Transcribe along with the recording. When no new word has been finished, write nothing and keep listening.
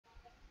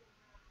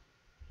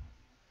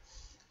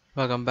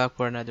Welcome back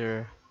for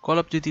another Call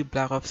of Duty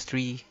Black Ops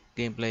 3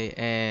 gameplay,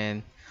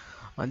 and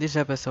on this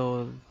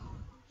episode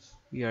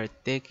we are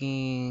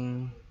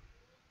taking,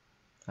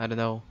 I don't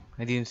know,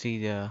 I didn't see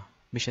the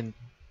mission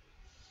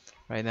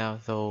right now,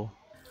 so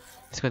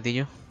let's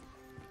continue.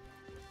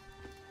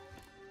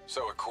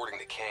 So, according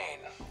to Kane,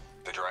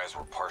 the drives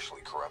were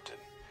partially corrupted.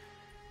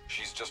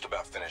 She's just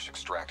about finished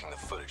extracting the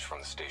footage from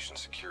the station's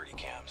security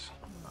cams.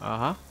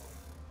 Uh-huh.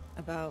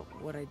 About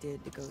what I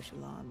did to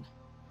Goshalan.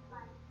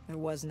 There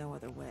was no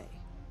other way.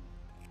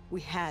 We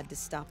had to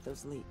stop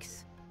those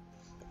leaks.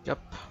 Yep.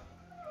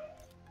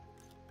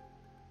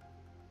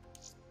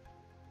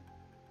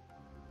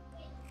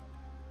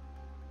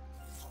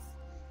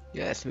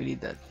 Yes, we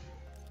need that.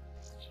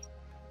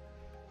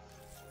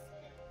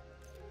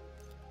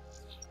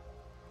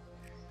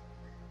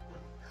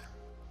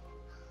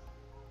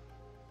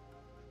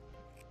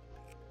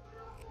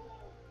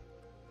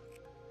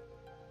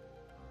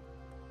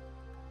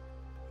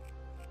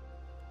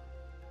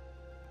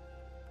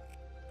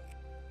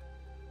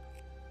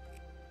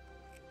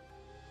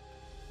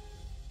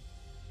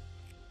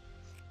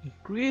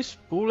 Increase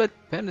bullet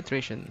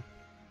penetration.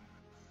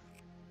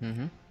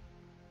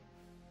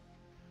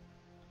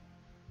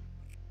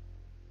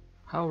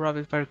 How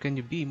rapid fire can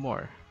you be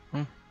more?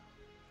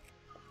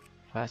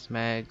 Fast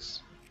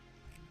mags.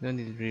 We don't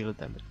need real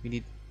damage. We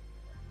need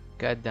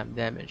goddamn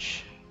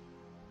damage.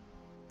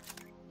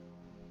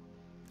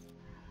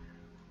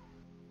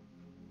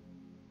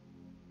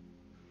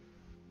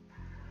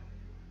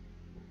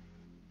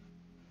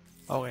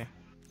 Okay,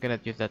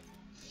 cannot use that.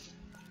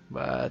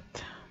 But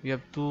we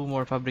have two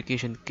more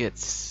fabrication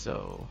kits,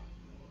 so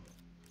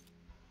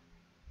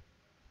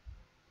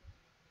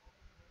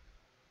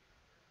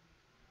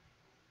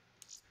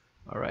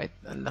alright,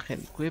 unlock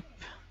and equip.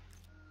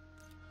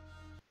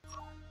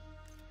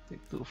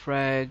 Take two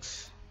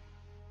frags.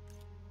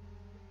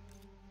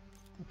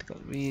 Tactical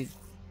read.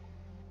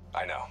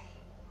 I know.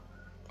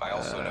 I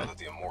also know that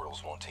the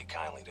Immortals won't take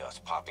kindly to us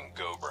popping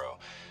Gobro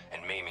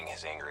and maiming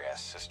his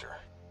angry-ass sister.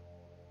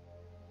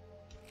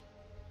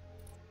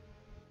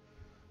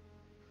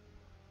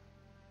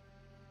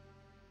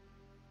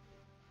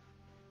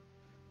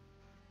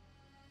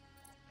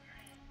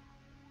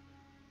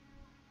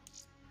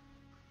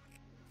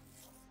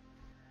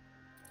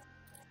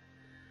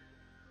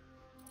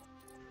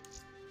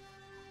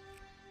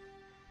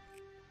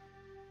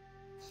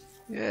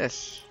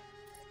 Yes.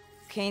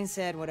 Kane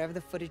said whatever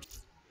the footage...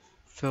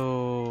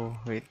 So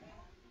wait,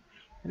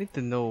 I need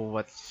to know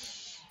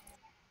what's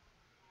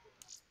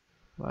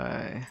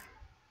my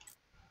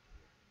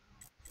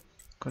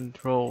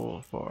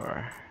control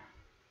for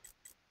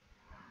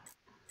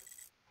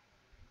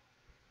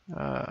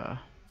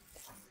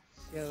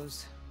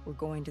shows we're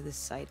going to the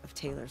site of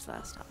Taylor's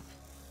last stop.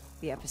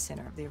 The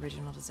epicenter of the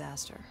original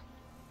disaster.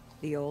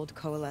 The old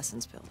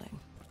Coalescence building.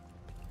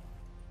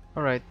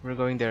 alright, we're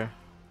going there.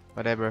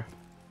 Whatever.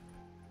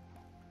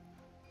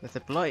 Let's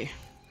deploy.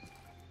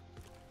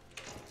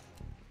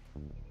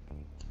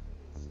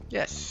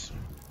 Yes.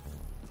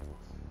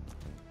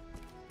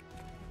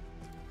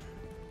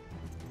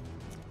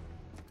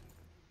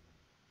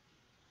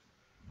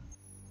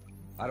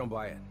 I don't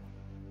buy it.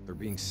 They're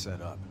being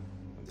set up.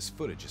 This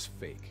footage is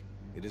fake.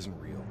 It isn't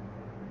real.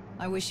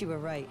 I wish you were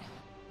right,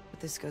 but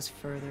this goes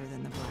further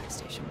than the Black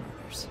Station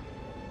murders.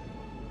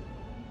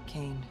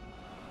 Kane,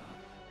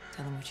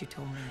 tell him what you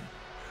told me.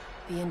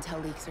 The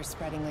intel leaks are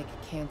spreading like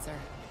a cancer,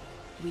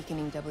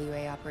 weakening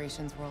WA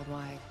operations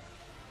worldwide.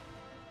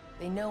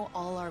 They know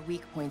all our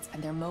weak points,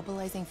 and they're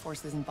mobilizing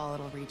forces in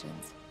volatile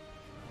regions.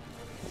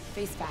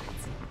 Face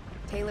facts.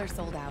 Taylor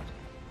sold out.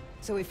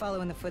 So we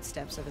follow in the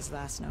footsteps of his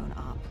last known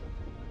op.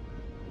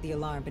 The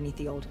alarm beneath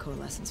the old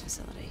Coalescence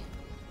facility.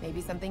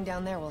 Maybe something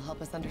down there will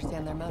help us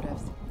understand their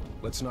motives.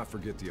 Let's not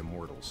forget the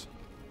Immortals.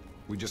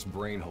 We just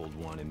brainhold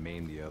one and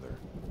maim the other.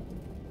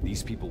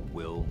 These people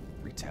will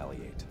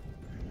retaliate.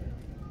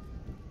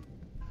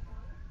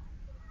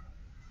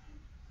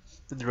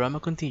 The drama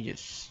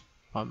continues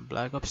on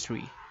Black Ops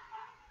 3.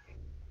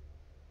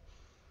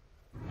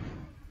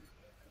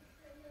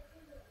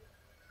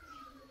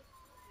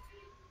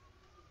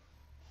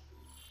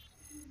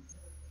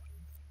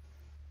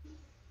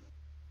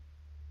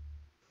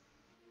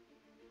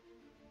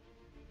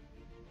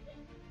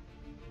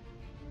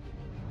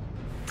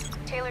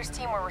 Taylor's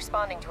team were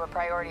responding to a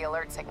priority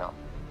alert signal.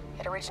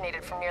 It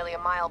originated from nearly a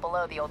mile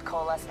below the old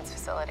Coalescence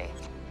facility.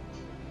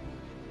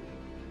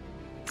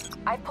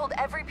 I've pulled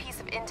every piece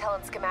of intel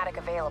and schematic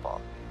available.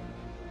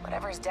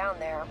 Whatever's down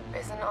there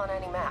isn't on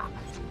any map.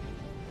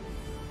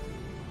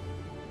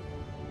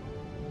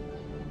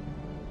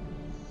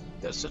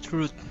 That's the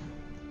truth.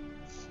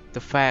 The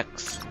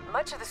facts.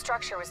 Much of the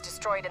structure was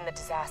destroyed in the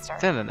disaster.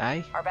 Is that an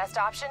eye? Our best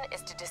option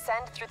is to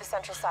descend through the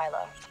central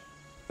silo.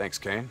 Thanks,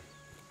 Kane.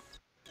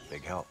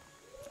 Big help.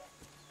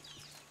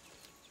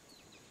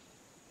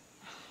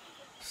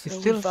 I So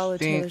we still follow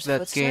think Taylor's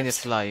that Kane is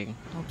footsteps? lying.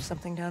 Hope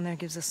something down there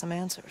gives us some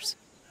answers.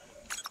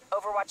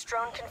 Overwatch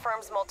drone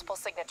confirms multiple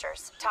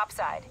signatures. Top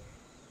side.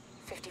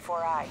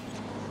 54I.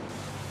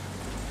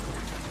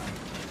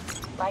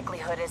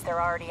 Likelihood is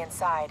they're already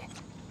inside.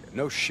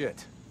 No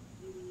shit.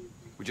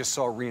 We just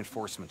saw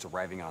reinforcements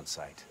arriving on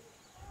site.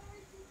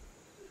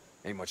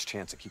 Ain't much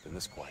chance of keeping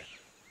this quiet.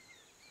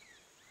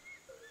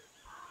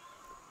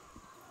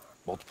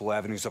 Multiple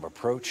avenues of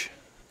approach.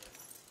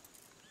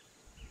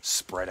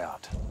 Spread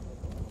out.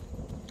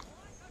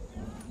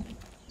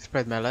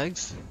 Spread my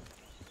legs?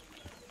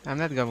 I'm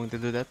not going to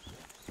do that.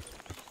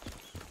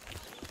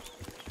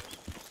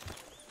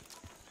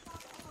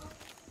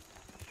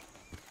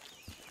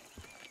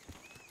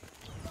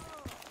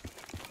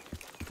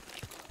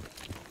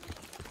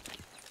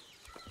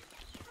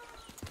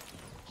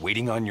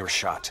 Waiting on your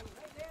shot.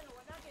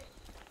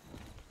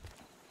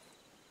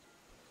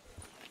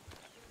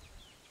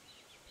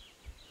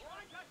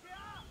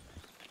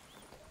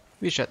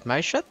 We shot my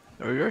shot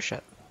or your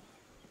shot?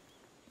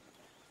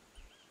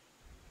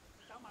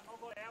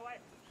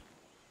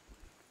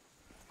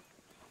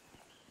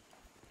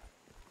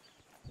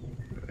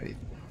 Right.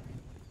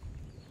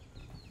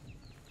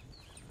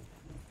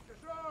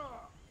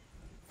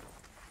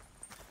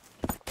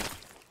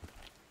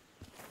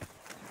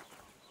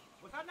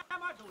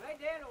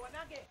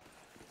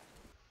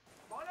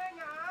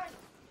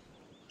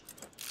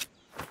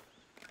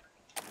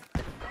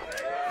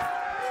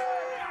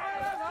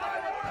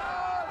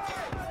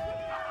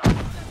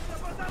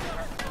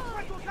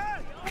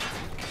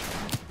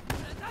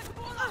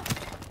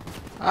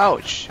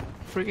 Ouch!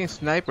 Freaking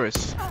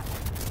snipers.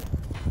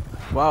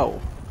 Wow.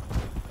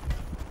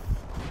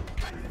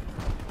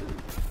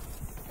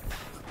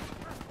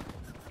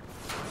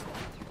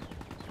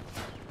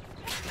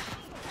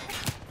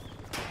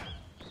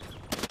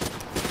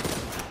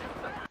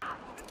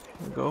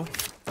 There we go.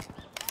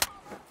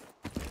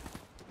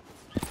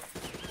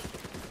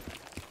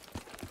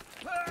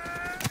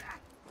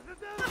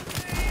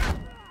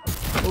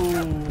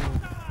 Ooh.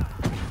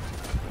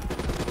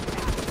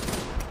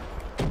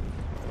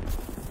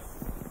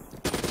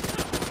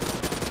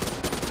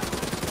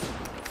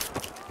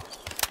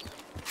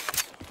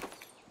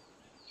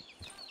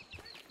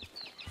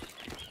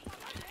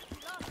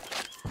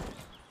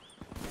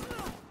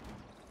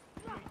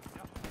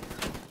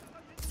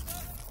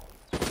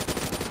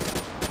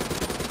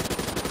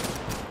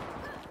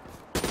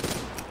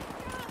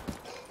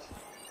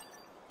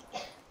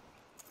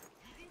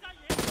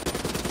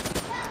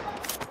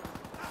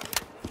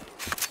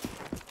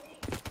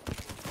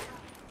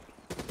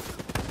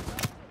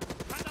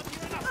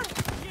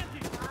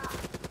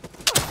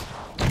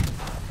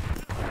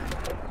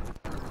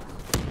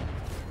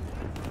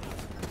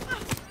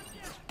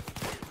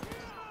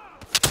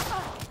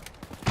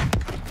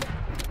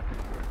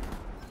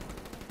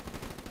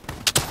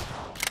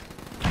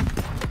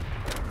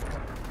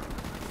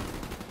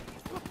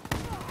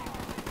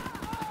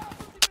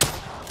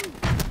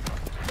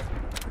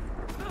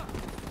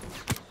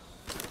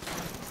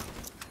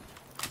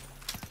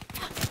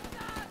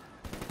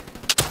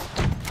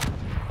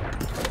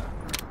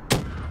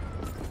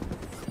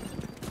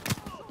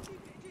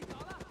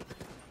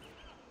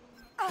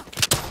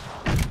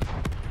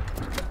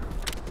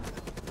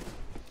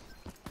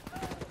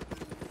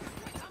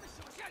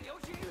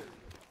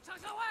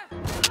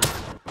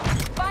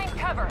 Find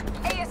cover.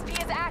 ASP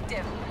is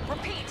active.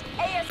 Repeat,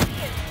 ASP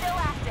is still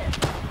active.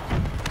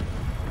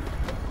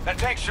 That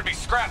tank should be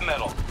scrap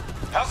metal.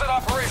 How's it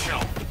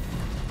operational?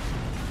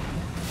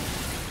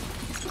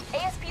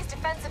 ASP's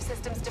defensive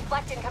systems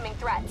deflect incoming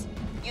threats.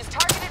 Use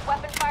targeted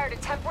weapon fire to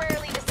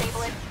temporarily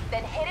disable it,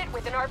 then hit it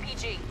with an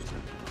RPG.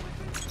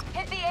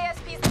 Hit the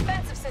ASP's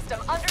defensive system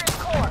under its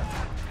core.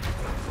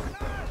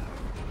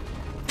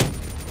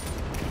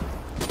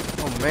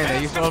 Oh man, I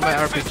used all my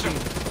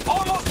RPG.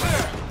 Almost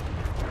there!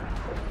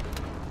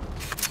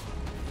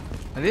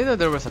 I didn't know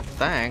there was a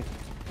tank.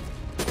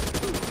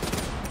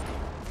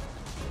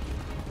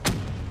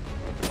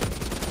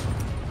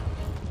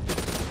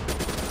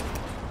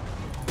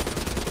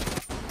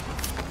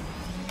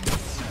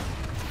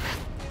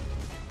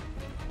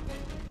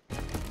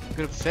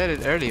 Could have said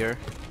it earlier.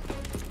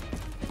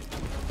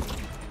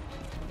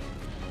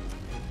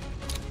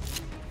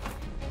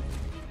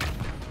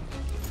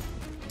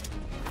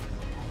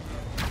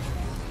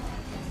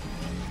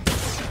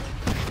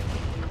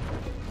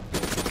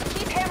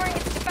 Keep hammering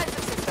its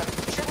defensive system.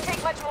 Shouldn't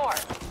take much more.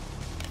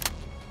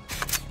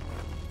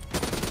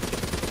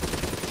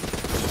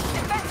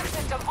 Defensive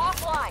system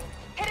offline.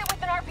 Hit it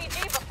with an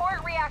RPG before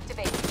it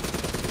reactivates.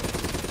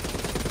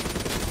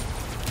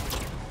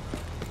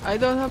 I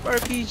don't have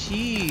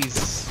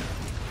RPGs.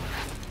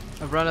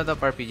 I've run out of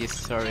RPGs,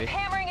 sorry. Keep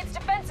hammering its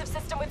defensive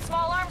system with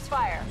small arms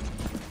fire.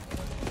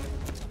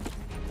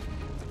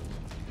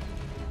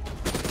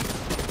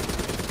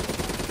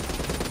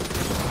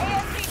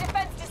 ASP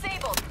defense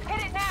disabled.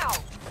 Hit it now.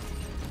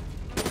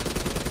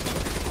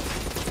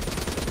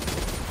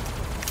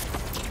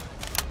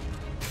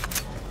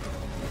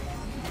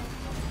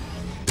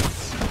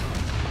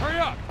 Hurry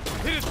up!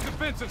 Hit its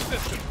defensive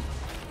system!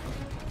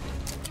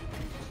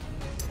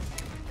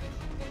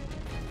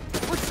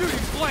 We're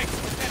shooting blanks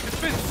and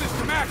defense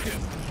system active!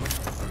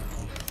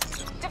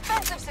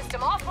 Defensive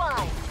system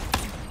offline.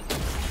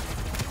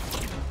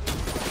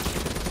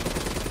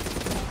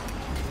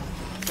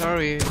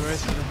 Sorry,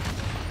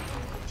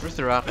 where's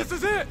the rocket? This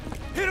is it!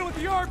 Hit it with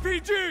the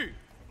RPG!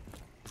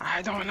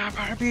 I don't have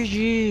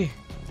RPG.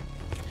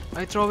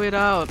 I throw it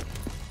out.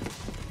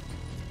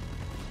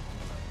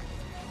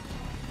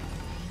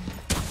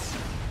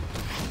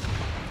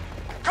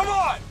 Come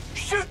on!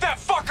 Shoot that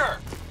fucker!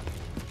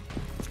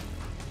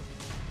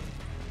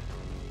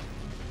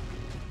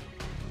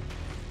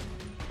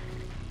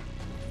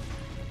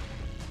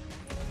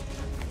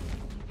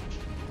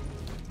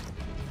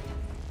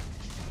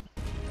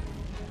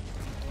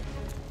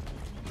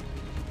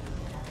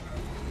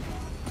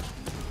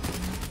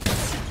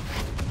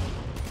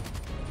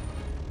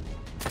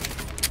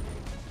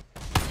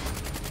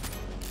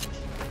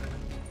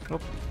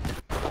 Nope.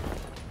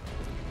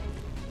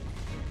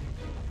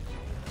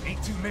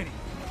 Ain't too many.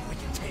 We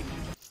can take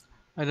them.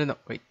 I don't know.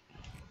 Wait.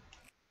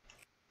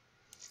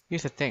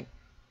 Here's the thing.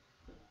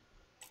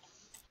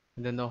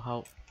 I don't know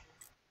how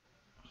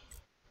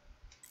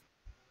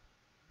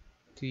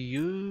to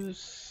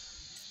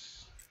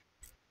use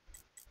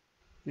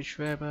which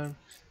weapon.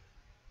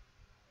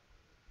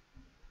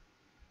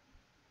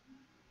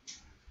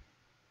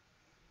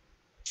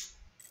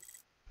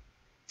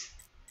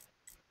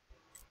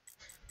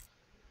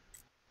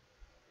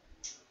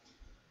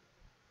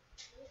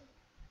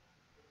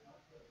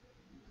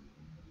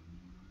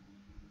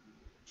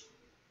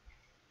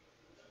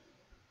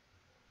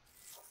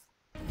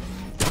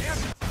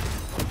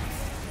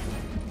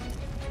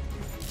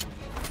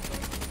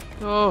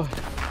 Oh,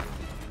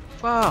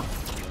 fuck!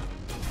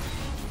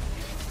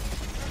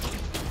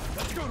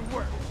 Let's go to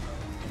work.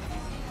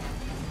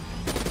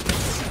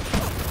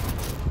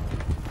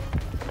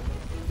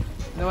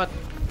 You know what?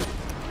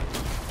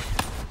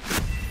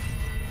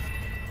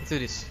 Let's do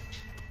this.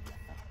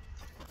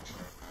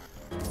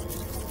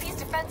 These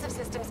defensive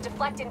systems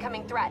deflect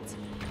incoming threats.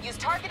 Use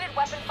targeted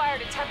weapon fire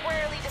to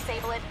temporarily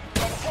disable it,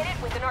 then hit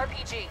it with an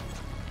RPG.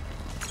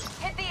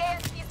 Hit the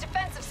ASP's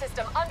defensive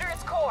system under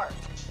its core.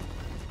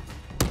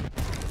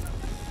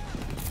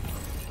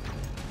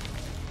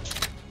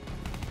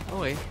 Oh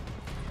wait.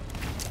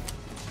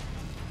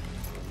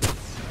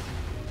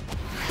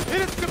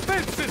 Hit its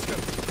defense system!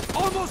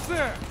 Almost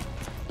there!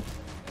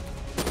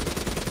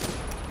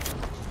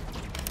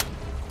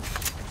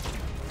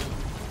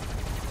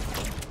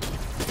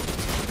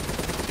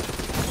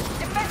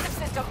 Defensive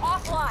system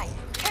offline.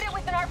 Hit it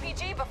with an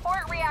RPG before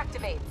it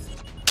reactivates.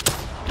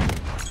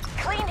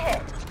 Clean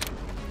hit.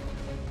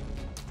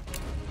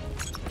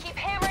 Keep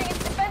hammering its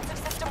defensive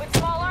system with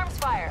small arms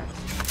fire.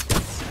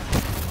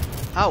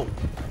 Ow!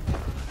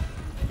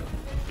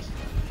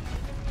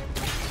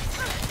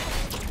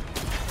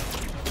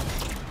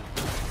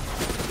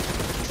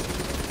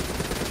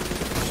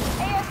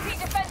 ASP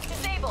defense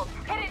disabled.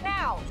 Hit it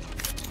now.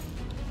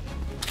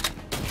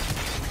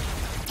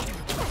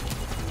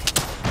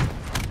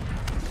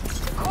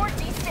 Core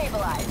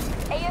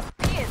destabilized.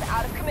 ASP is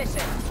out of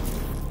commission.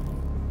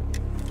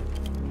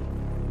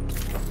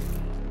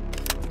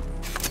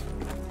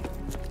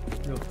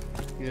 No,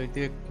 you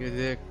dick, you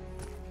dick.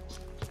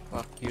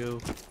 Fuck you.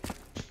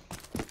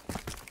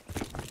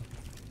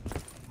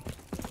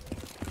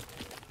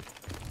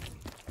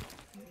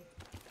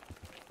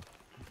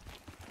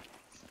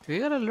 So you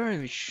gotta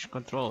learn which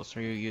controls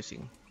are you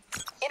using.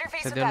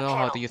 Interface I with don't that know how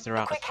panel. to use the A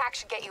rocket. quick hack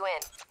should get you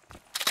in.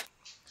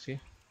 See?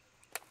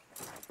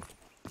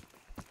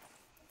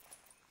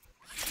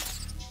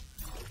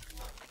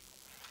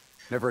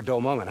 Never a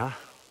dull moment, huh?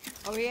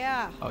 Oh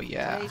yeah. Oh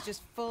yeah. Today's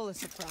just full of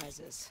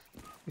surprises.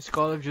 It's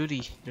Call of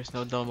Duty. There's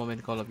no dull moment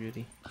in Call of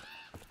Duty.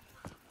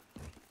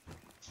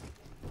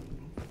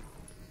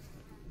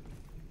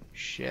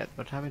 Shit,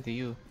 what happened to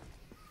you?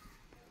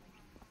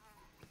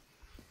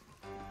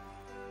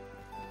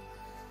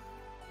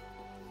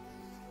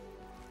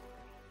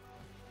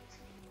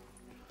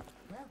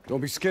 Don't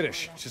be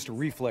skittish. It's just a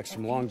reflex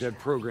from long dead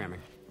programming.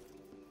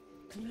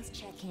 Please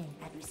check in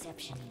at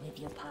reception with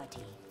your party.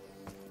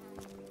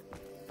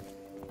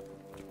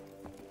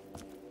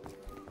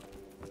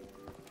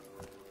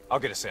 I'll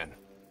get us in.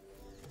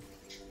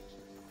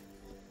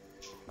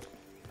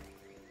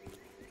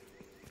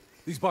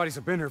 These bodies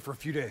have been here for a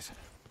few days.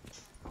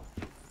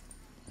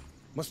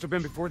 Must have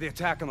been before the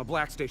attack on the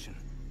Black Station.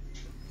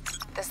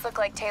 This look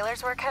like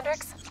Taylor's work,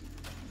 Hendricks?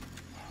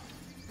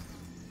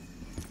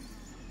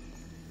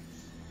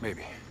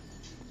 Maybe.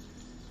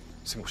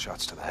 Single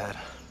shots to the head.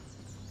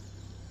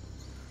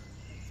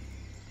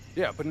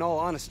 Yeah, but in all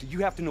honesty, you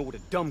have to know what a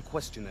dumb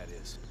question that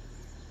is.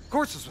 Of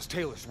course this was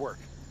Taylor's work.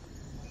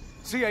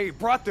 CIA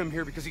brought them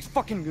here because these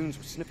fucking goons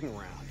were sniffing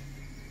around.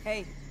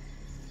 Hey,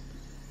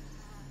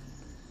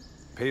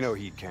 Pay no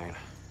heed, Kane.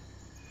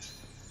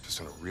 Just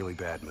in a really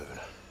bad mood.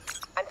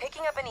 I'm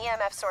picking up an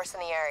EMF source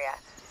in the area.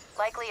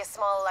 Likely a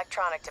small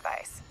electronic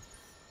device.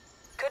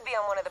 Could be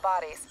on one of the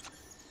bodies.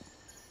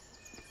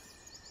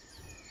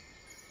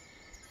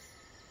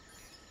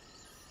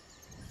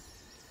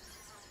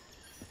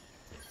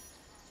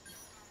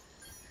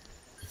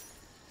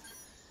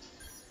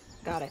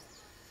 got it.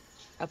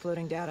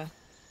 Uploading data.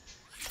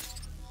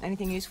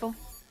 Anything useful?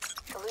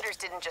 The looters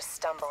didn't just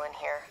stumble in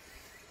here.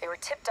 They were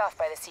tipped off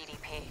by the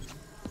CDP.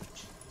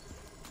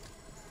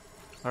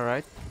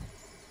 Alright.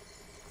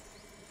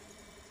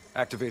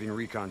 Activating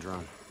recon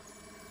drone.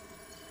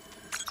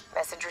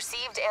 Message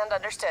received and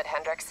understood,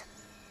 Hendricks.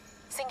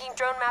 Syncing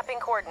drone mapping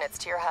coordinates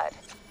to your HUD.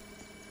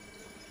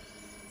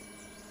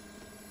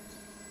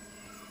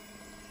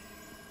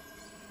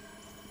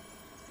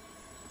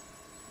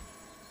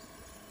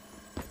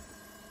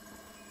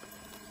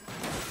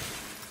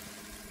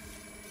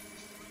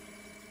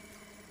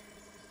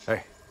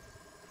 Hey.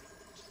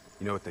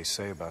 You know what they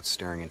say about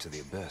staring into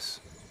the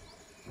abyss?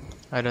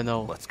 I don't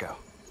know. Let's go.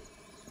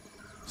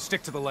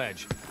 Stick to the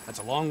ledge. That's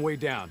a long way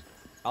down.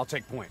 I'll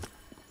take point.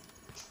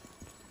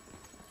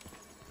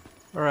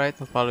 Alright,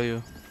 I'll follow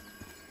you.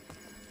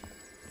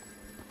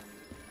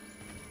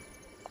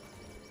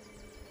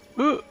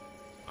 The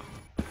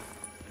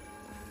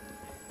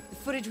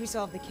footage we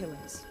saw of the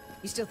killings.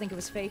 You still think it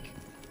was fake?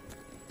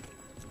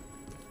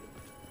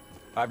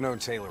 I've known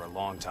Taylor a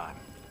long time.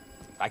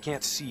 I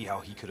can't see how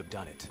he could have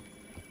done it.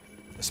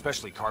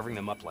 Especially carving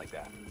them up like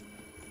that.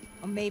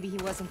 Or maybe he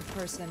wasn't the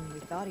person we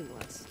thought he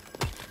was.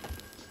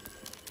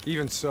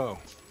 Even so,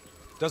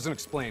 doesn't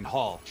explain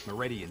Hall,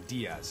 Moretti, and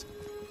Diaz.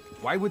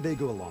 Why would they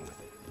go along with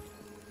it?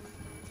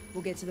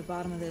 We'll get to the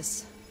bottom of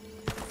this,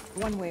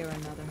 one way or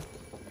another.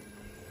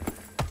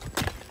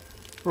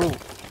 Bro,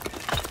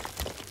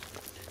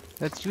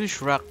 that huge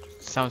rock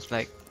sounds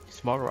like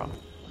small rock.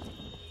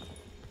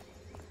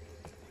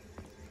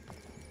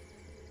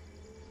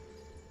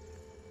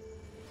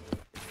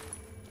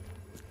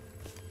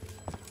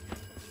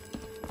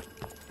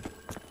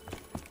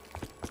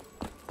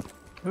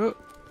 Oh.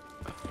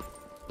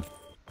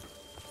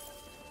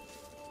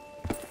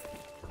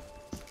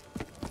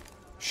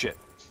 Shit.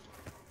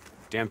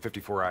 Damn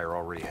 54I are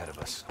already ahead of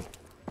us.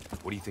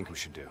 What do you think we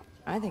should do?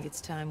 I think it's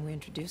time we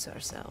introduce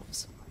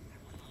ourselves.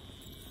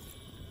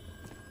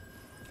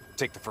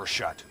 Take the first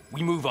shot.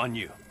 We move on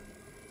you.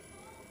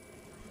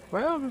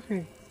 Well,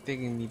 I'm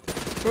taking me to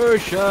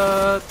first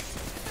shot.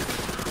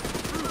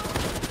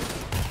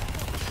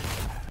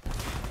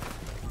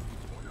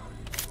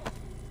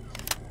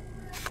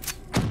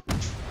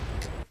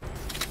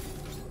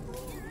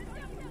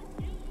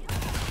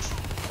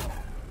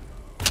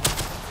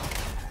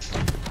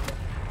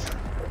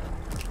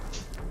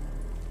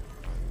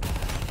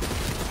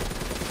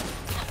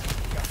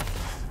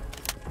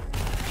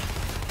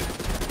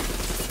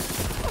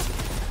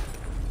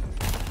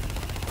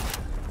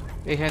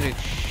 Hey Henrik,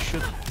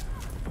 shoot.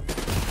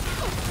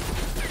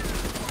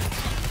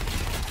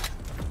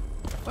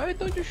 Why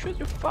don't you shoot,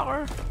 you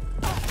fucker?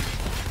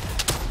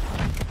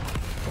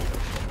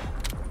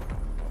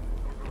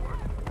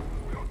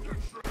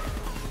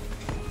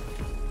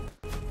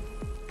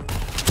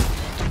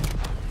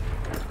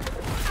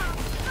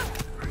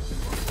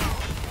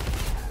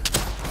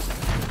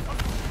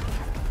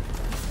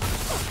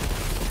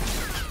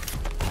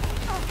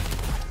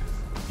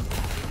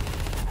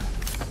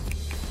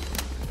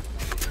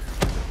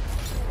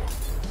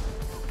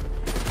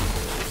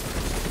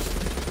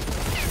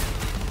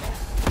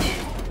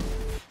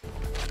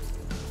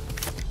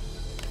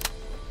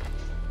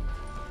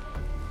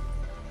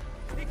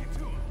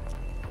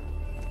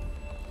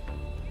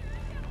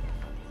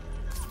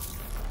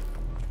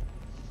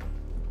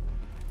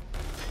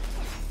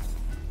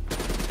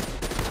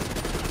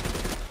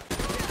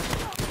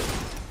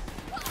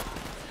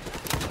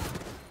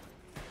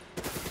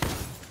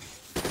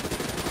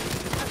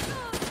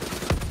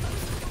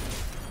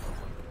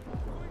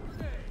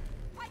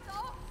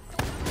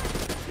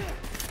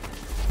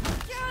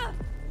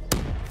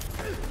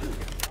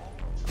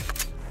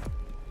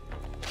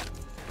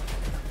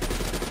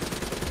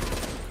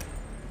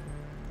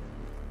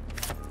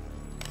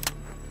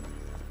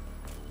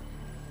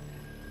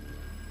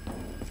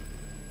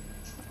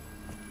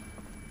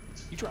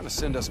 You trying to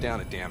send us down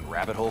a damn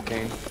rabbit hole,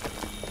 Kane?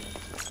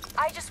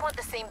 I just want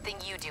the same thing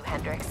you do,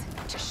 Hendricks.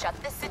 To shut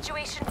this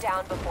situation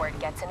down before it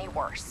gets any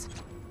worse.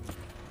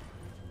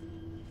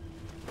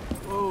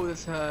 Whoa,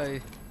 that's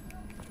high.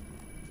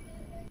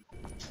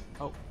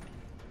 Oh.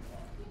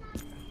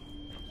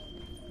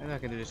 I'm not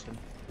gonna do this one.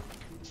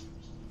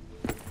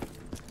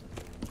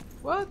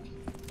 What?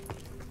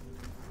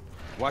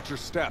 Watch your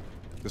step.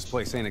 This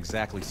place ain't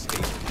exactly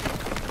stable.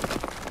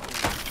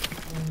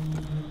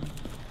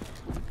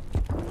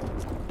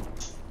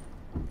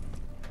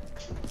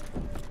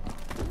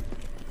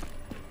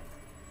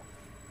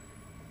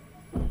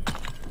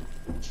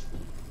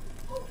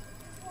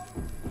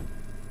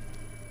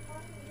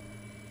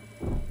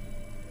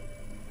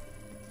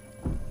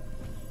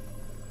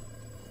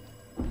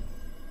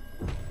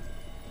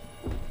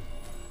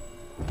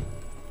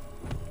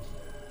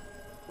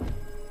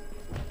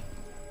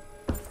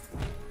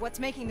 What's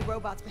making the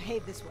robots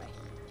behave this way?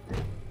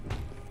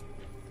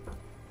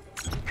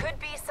 Could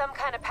be some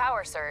kind of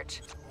power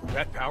surge.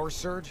 That power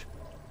surge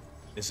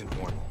isn't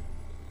normal.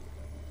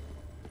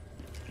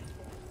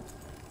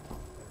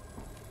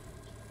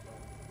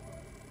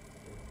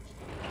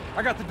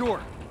 I got the door.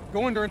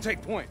 Go in there and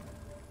take point.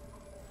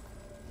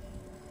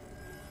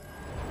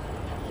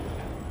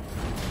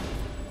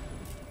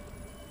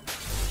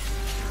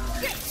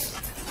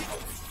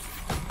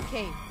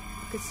 Kane,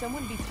 Could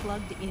someone be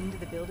plugged into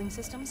the building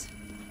systems?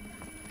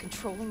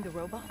 Controlling the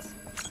robots?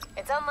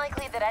 It's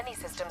unlikely that any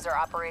systems are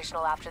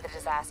operational after the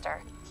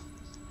disaster.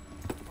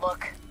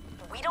 Look,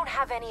 we don't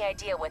have any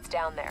idea what's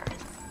down there.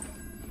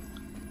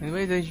 And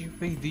why did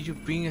you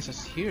bring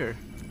us here?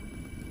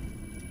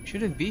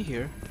 Shouldn't be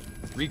here.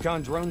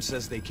 Recon drone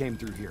says they came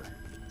through here.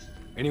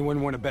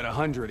 Anyone want to bet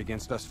 100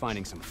 against us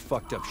finding some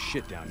fucked up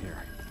shit down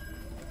here?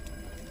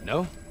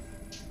 No?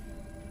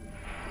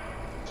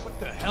 What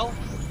the hell?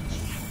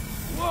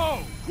 Whoa!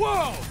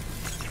 Whoa!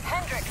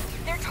 Hendricks,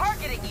 they're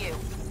targeting you!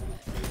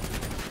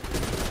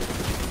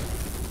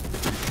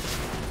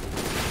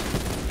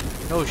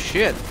 Oh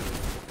shit!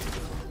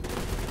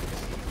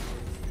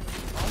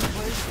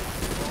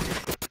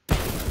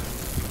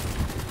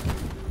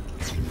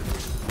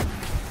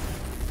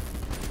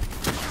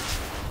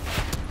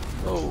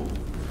 Oh.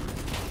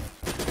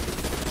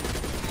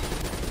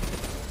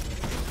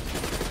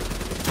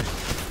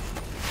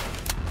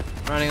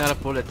 Running out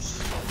of bullets.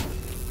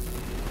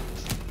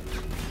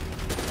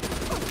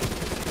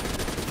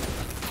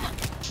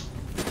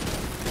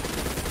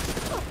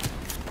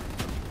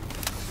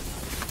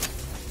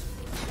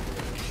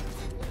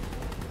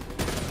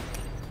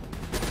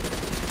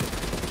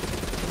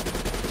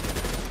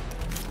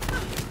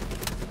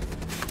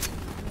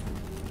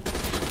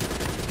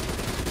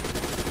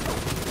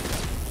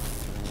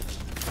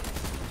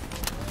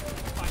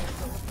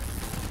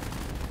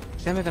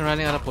 Damn it, I'm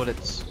running out of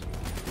bullets.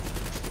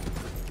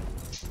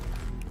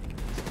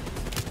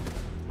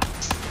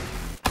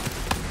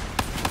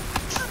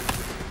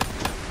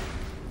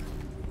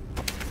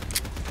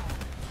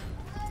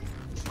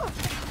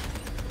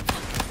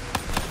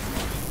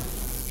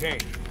 Kane,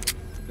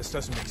 this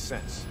doesn't make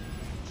sense.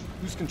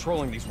 Who's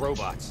controlling these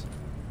robots?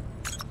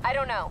 I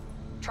don't know.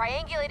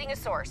 Triangulating a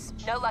source.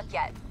 No luck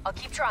yet. I'll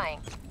keep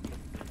trying.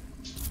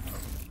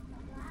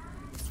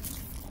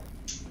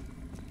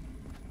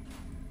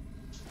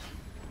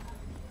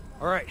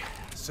 All right,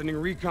 sending a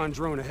recon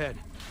drone ahead.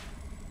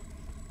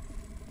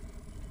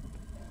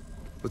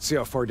 Let's see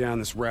how far down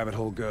this rabbit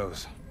hole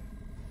goes.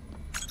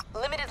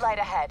 Limited light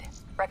ahead.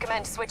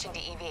 Recommend switching to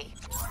EV.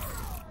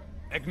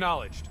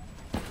 Acknowledged.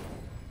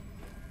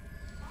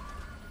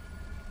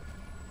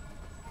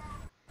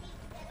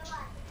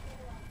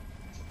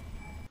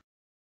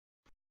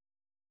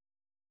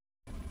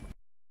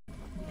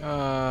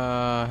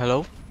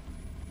 Hello?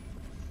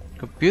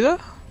 Computer?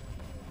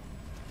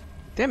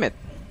 Damn it.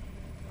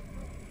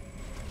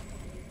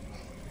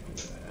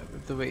 We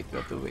have to wait, we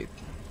have to wait.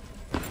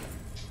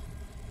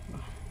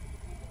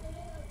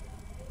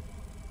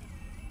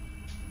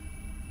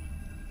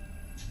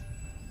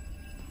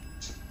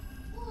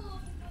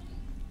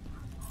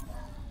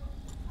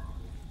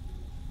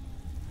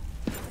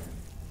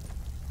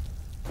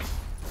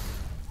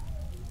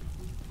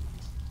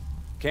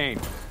 Kane,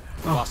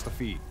 lost the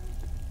feed.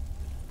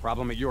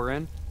 Problem at your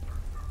end?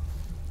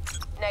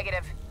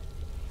 Negative.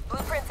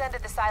 Blueprints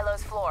ended the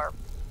silo's floor.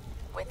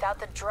 Without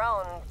the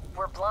drone,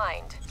 we're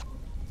blind.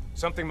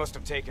 Something must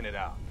have taken it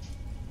out.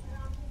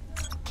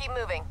 Keep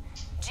moving.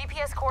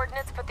 GPS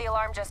coordinates put the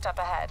alarm just up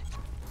ahead.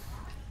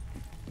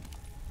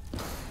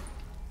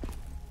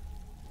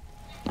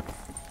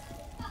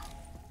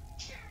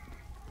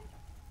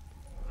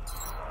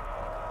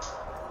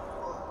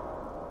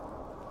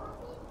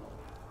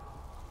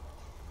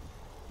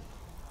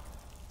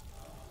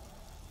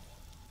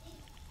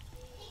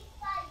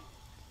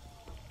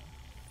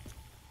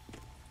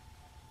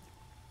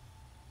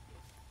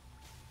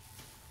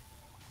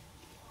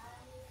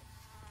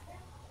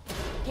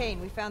 Kane,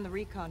 we found the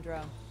recon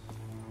drone.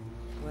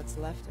 What's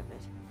left of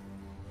it?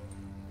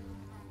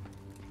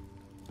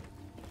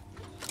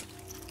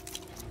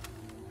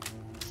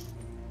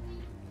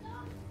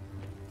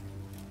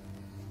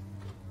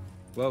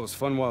 Well, it was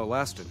fun while it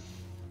lasted.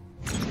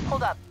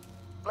 Hold up.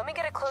 Let me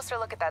get a closer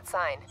look at that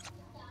sign.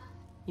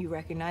 You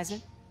recognize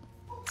it?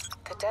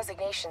 The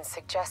designation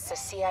suggests a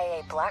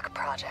CIA black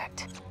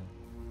project.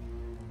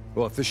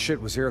 Well, if this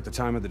shit was here at the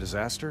time of the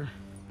disaster,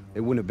 they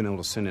wouldn't have been able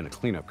to send in a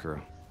cleanup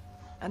crew.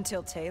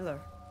 Until Taylor.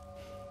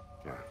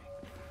 Yeah.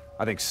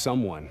 I think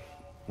someone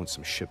wants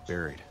some shit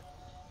buried.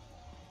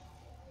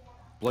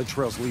 Blood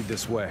trails lead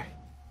this way.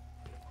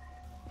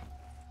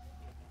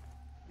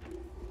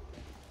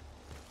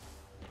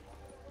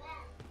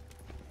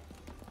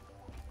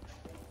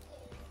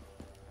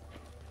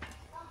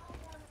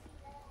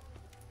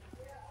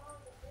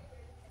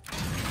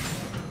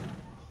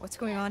 What's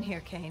going on here,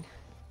 Kane?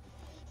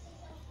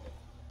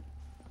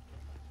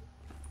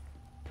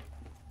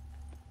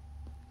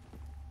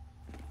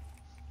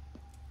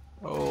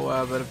 Oh, I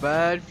have a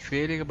bad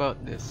feeling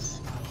about this.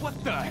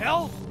 What the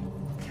hell?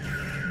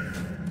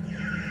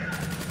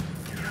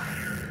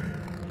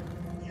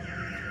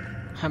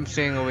 I'm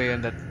staying away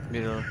in that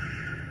middle.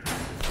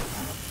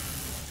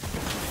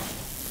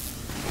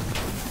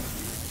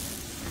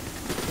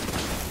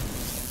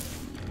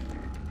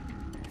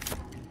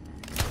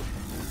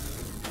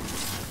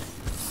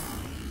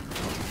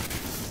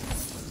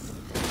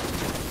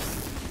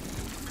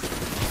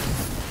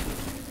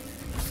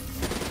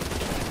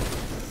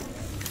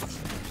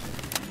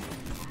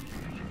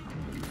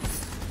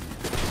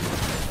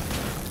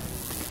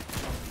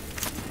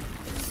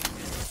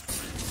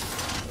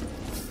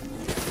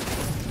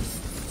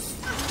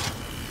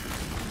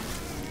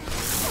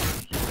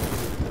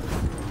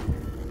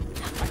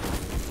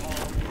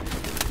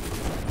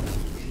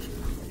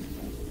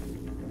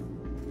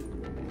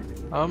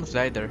 I almost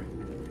died there.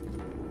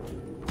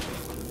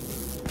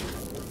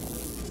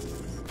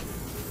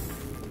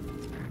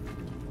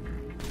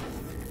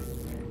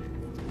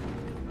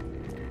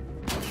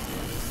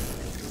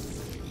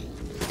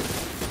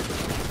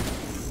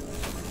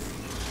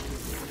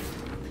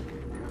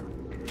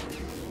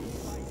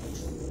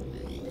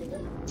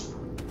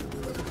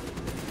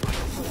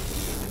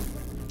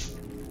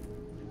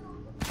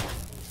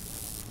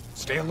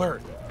 Stay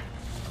alert.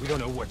 We don't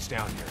know what's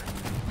down here.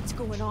 What's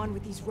going on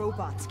with these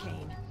robots,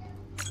 Kane?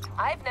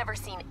 I've never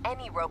seen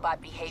any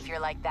robot behavior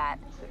like that.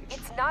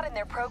 It's not in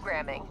their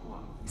programming.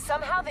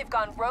 Somehow they've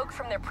gone rogue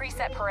from their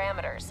preset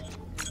parameters.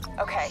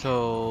 Okay.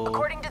 So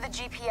According to the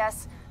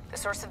GPS, the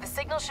source of the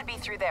signal should be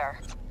through there.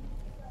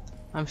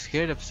 I'm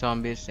scared of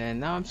zombies, and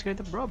now I'm scared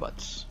of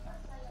robots.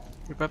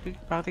 They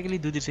practically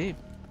do the same.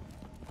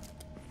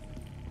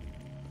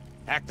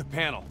 Hack the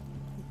panel.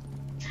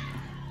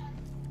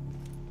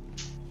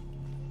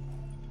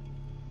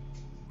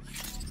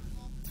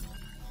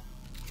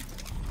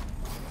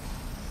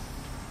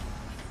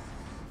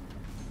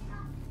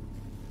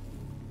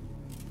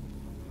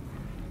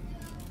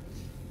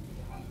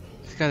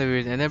 It's kind of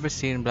weird. I never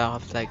seen Black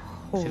Ops like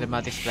Holy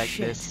cinematics like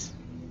shit. this.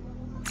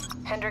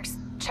 Hendricks,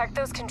 check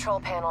those control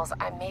panels.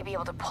 I may be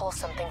able to pull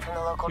something from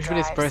the local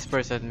Usually it's drives. first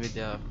person with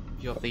the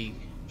view of the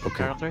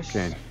characters.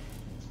 Kane.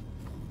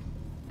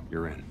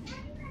 You're in.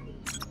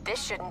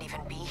 This shouldn't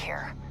even be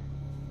here.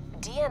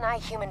 DNI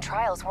human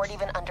trials weren't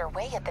even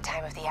underway at the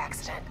time of the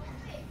accident.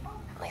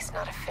 At least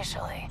not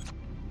officially.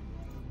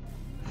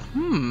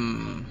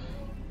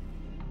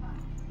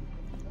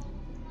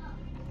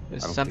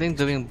 There's don't something think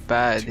these doing people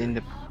bad volunteered. in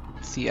the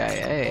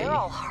CIA. They're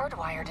all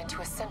hardwired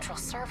into a central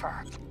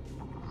server.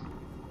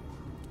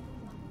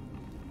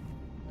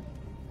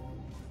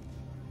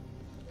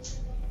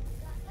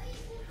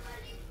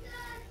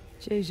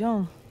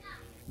 Jaejeon.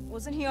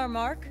 Wasn't he our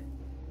mark?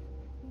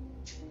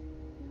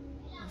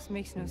 This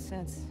makes no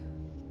sense.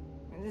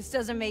 This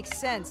doesn't make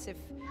sense.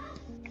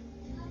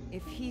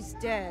 If he's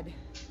dead,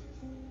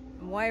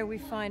 why are we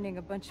finding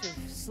a bunch of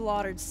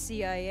slaughtered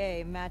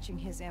CIA matching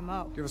his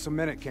MO? Give us a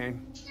minute,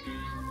 Kane.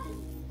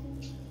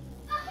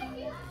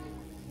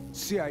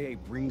 CIA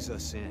brings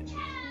us in,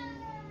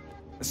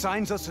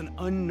 assigns us an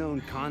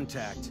unknown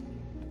contact,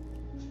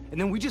 and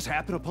then we just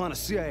happen upon a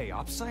CIA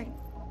ops site?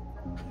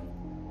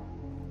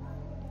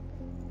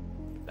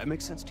 That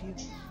makes sense to you?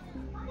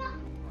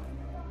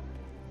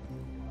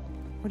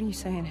 What are you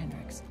saying,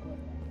 Hendricks?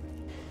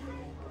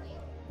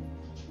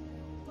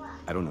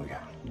 I don't know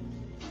yet.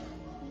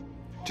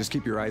 Just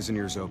keep your eyes and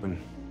ears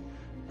open,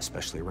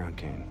 especially around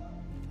Kane.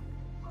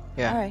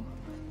 Yeah. All right.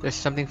 There's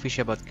something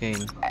fishy about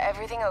Kane.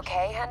 Everything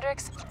okay,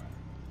 Hendricks?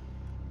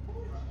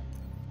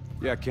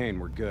 Yeah, Kane,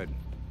 we're good.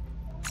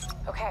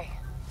 Okay.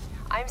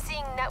 I'm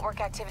seeing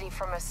network activity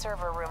from a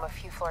server room a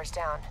few floors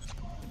down.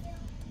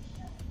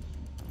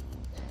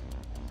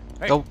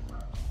 Hey, Go.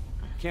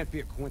 can't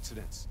be a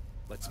coincidence.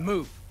 Let's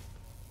move.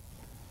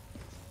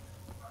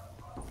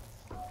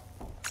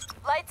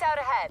 Lights out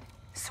ahead.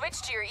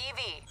 Switch to your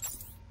EV.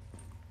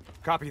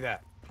 Copy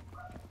that.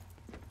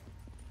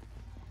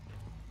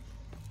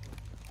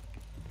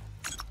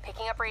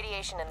 Picking up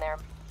radiation in there.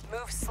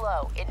 Move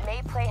slow. It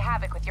may play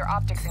havoc with your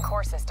optics and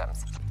core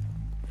systems.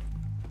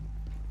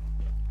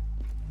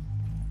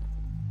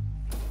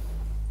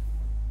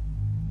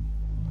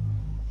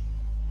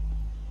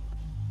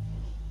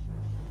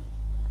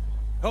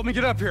 Help me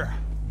get up here.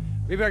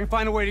 Maybe I can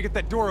find a way to get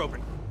that door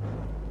open.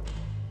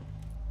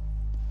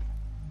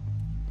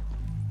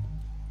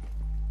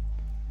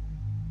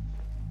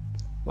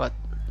 What?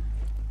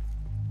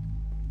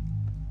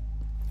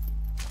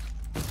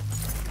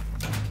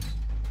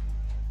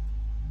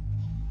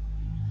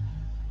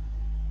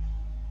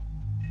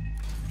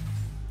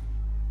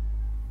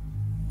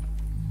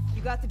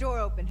 You got the door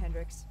open,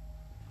 Hendricks.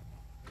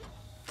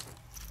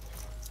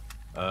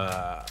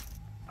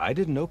 I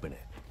didn't open it.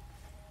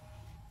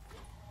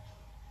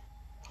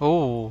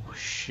 Oh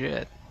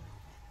shit.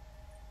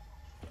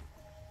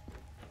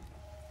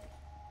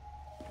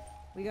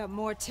 We got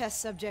more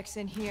test subjects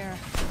in here.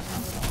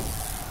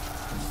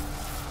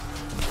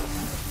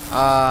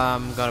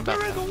 I'm gonna back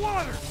They're in up. the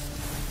water!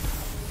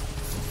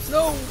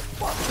 No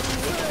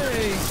fucking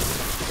way!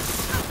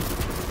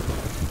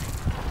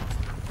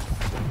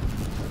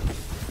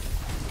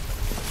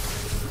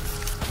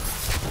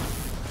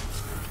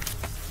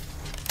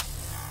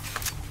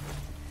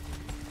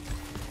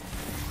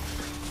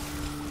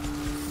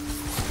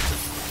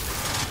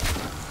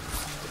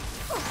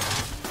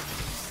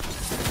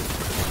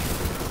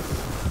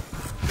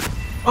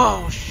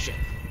 Oh shit.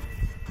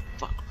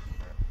 Fuck.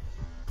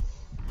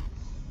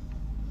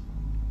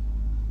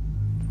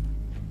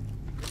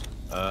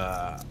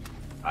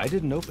 I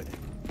didn't open it.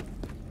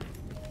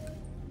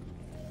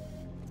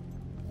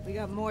 We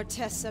got more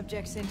test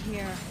subjects in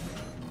here.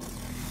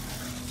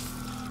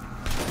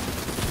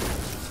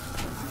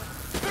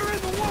 They're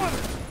in the water!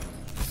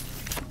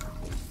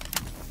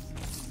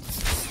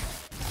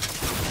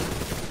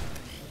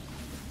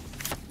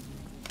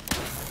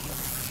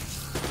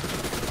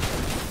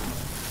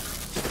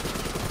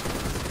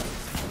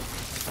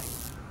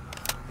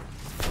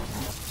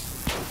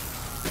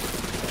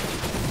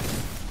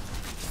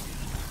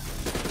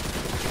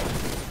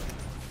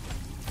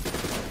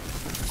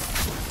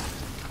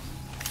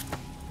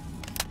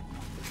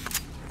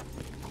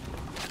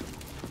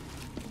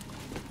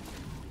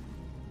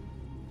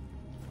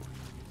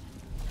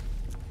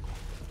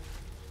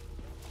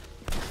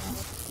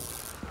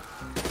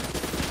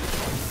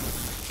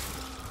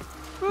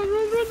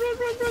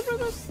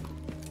 run.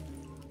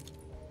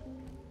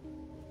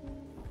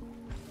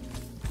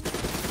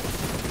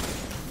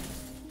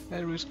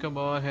 Hendrix, come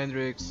on,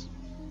 Hendrix.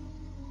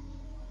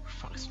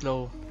 Fuck,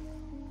 slow.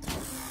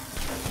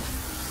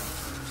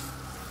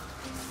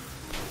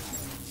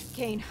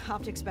 Kane,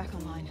 optics back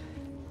online.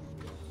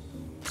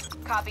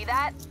 Copy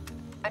that.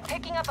 I'm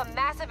picking up a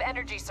massive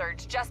energy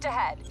surge just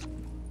ahead.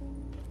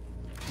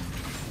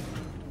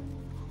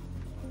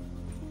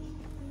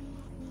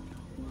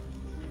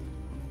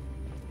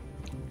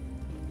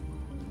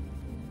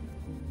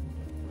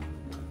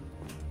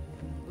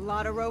 A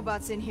lot of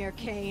robots in here,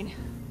 Kane.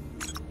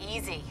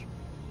 Easy.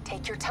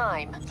 Take your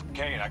time.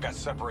 Kane, I got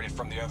separated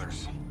from the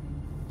others.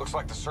 Looks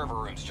like the server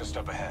room's just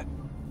up ahead.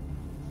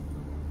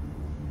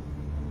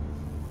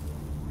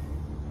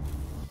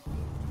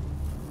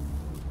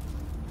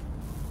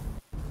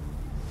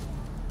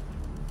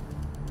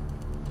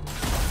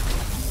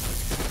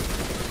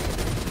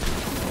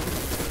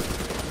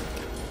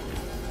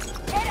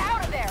 Get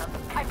out of there!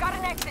 I've got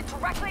an exit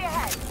directly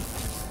ahead.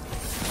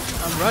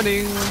 I'm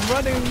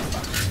running.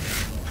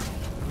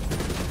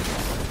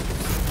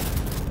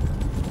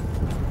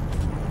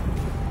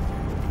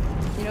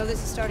 You know,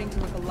 this is starting to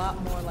look a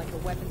lot more like a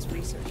weapons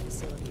research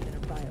facility than a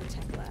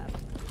biotech lab.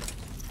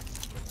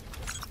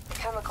 The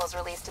chemicals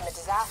released in the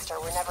disaster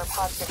were never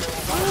positively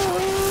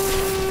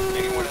identified.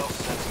 Anyone else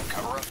send some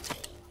cover up?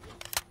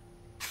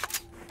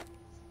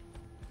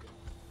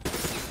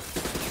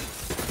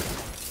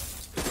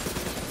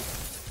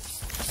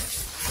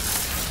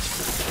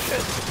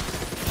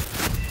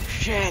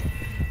 Shit.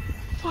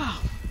 Wow.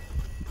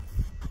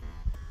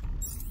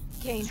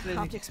 Kane,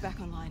 optics back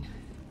online.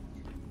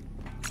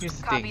 Here's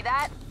the Copy thing.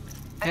 that.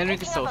 I'm Henrik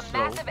picking is so up a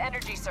slow. massive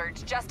energy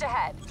surge just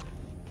ahead.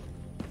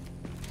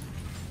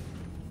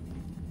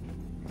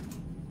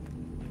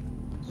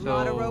 A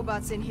lot of So,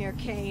 robots in here,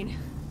 Kane.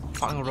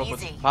 fucking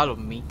robots Easy. follow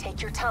me.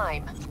 Take your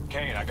time.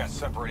 Kane, I got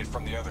separated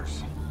from the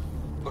others.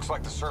 Looks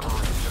like the server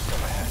room's just up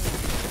ahead.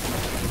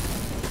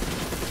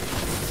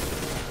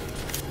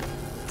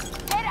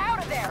 Get out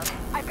of there!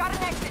 I've got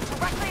an exit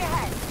directly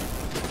ahead.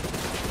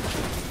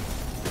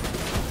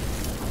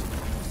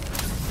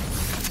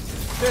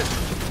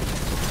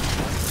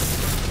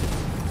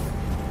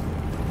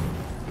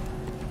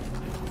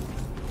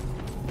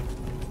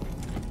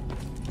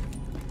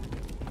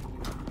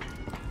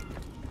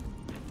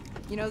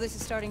 You know, this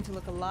is starting to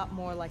look a lot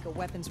more like a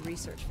weapons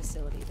research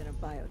facility than a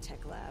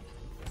biotech lab.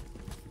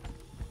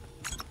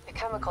 The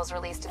chemicals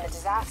released in the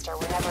disaster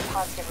were never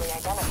positively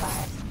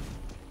identified.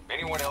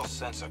 Anyone else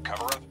sense a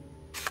cover up?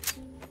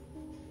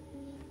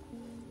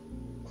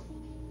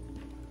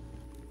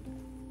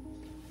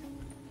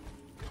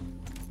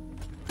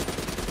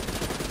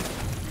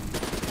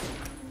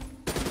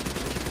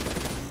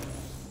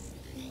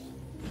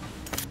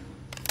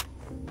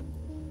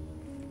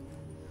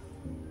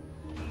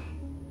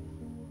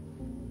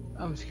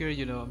 I'm scared,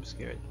 you know, I'm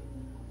scared.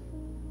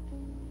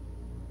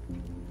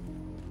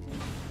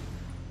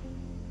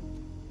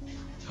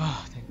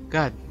 Oh, thank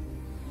God.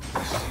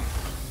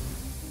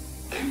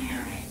 Can you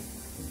hear me?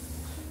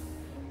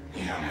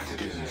 You don't have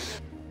to do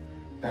this.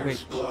 There Wait.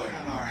 is blood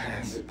on our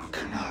hands that we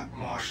cannot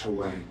wash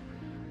away.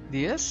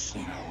 Yes?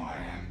 You know who I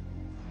am.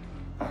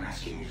 I'm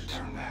asking you to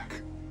turn back.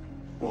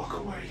 Walk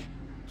away.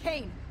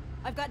 Kane,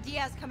 I've got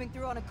Diaz coming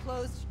through on a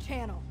closed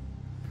channel.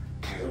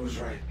 Taylor was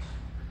right.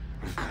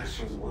 We've got to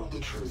show the world the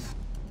truth.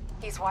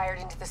 He's wired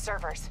into the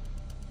servers.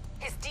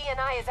 His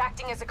DNI is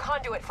acting as a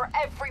conduit for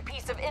every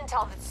piece of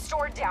intel that's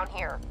stored down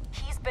here.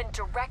 He's been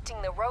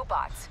directing the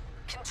robots,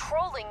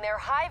 controlling their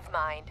hive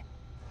mind.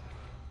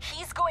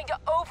 He's going to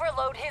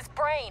overload his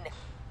brain.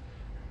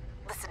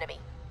 Listen to me.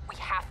 We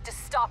have to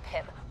stop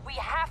him. We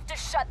have to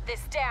shut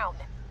this down.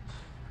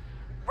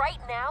 Right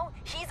now,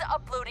 he's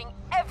uploading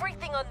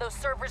everything on those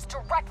servers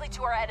directly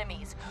to our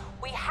enemies.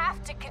 We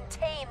have to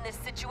contain this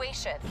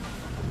situation.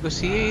 Because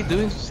he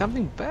doing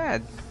something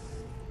bad.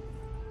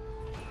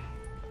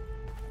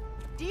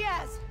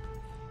 Diaz!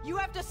 You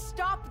have to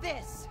stop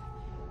this!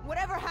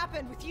 Whatever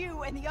happened with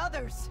you and the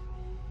others,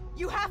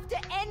 you have to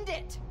end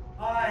it!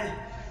 I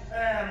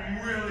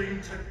am willing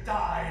to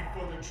die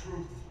for the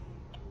truth.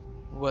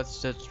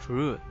 What's the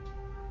truth?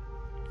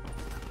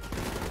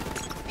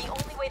 The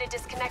only way to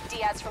disconnect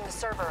Diaz from the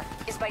server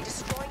is by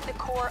destroying the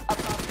core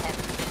above him.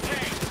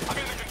 Kane, I'm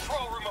in the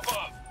control room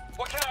above.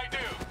 What can I do?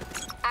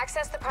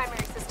 Access the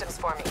primary systems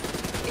for me.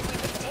 If you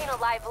maintain a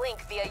live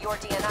link via your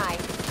DNI,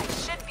 I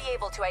should be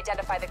able to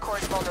identify the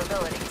core's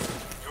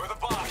vulnerabilities. You're the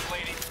boss,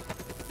 lady.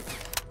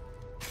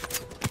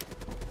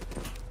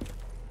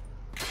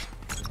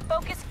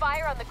 Focus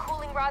fire on the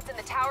cooling rods in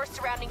the towers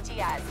surrounding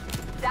Diaz.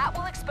 That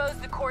will expose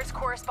the core's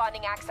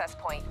corresponding access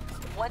point.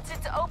 Once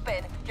it's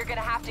open, you're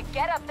gonna have to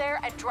get up there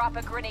and drop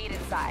a grenade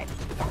inside.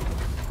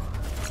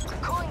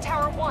 Cooling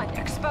tower 1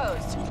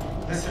 exposed.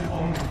 Listen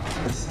only to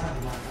the sound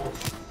of my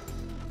voice.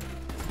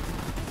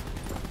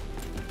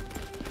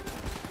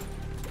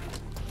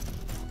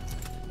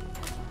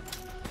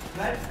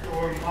 Let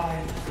your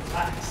mind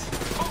relax.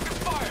 Focus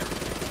fire!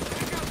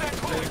 Defuse that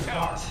cooling Do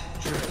tower!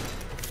 not drift.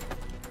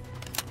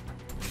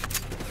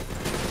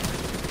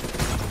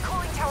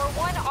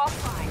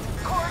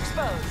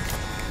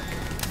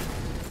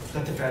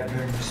 Let the bad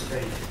memories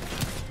fade.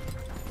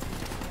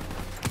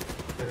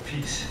 The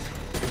peace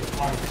will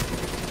find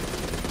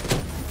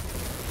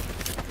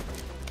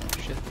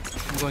Shit.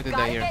 I'm going to die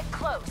Gotta here. get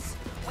close.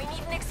 We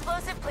need an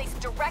explosive placed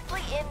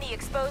directly in the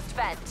exposed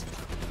vent.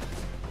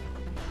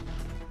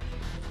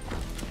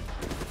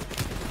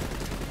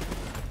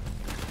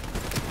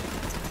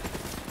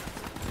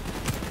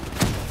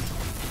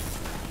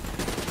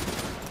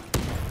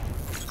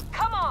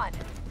 Come on!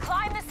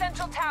 Climb the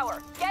central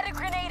tower. Get a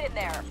grenade in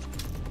there.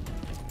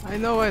 I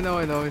know,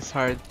 it's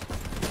hard.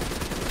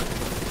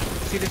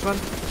 See this one?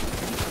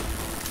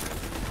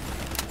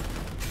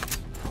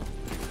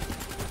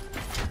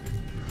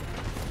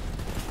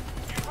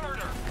 You heard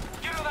her.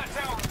 Get on that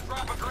tower and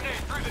drop a grenade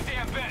through the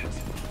damn vent.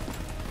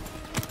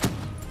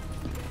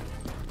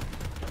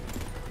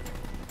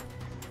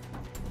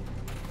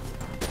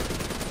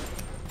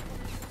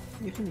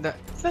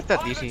 It's not that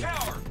Climb the easy.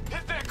 tower.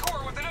 Hit that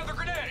core with another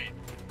grenade.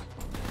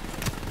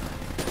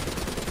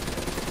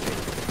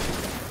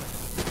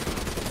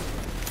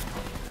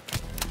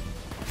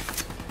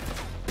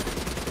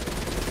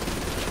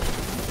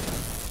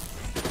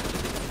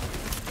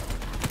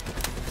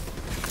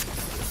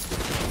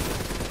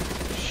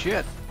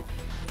 Shit.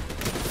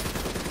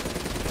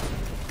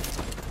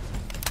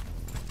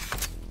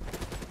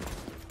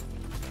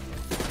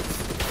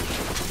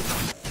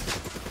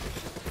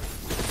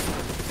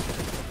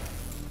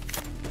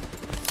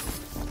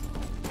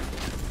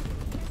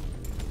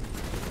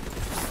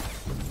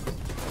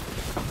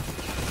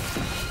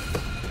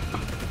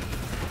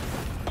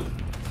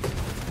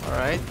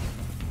 Alright.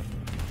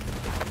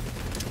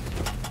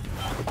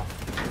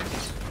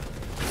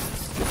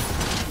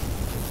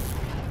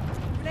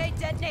 Grenade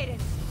detonated.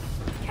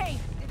 Kane,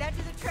 did that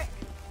do the trick?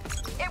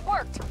 It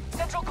worked.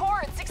 Central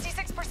core at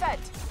 66%.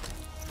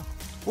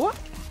 What?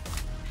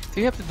 Do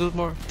you have to do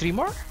more? 3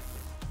 more?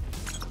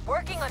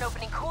 Working on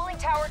opening cooling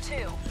tower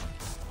 2.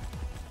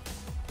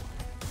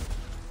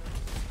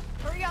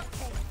 Hurry up,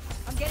 Kane.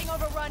 I'm getting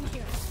overrun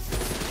here.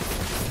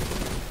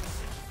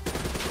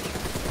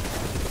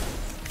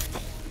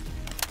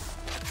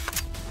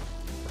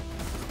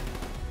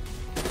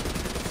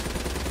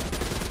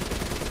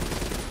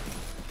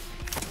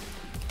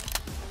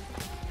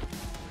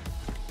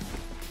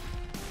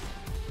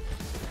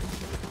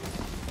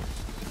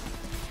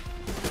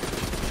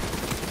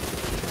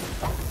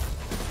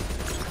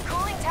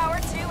 Cooling tower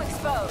 2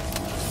 exposed.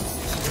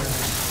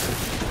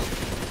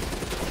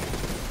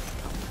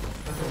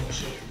 Let them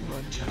shake you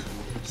run gentle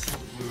within the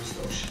South Bluest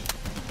Ocean.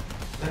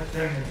 Let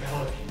them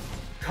envelop you,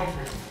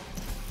 comfort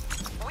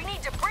you. We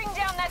need to bring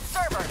down that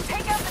server.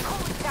 Take out the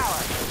cooling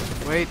tower.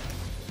 Wait.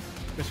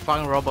 There's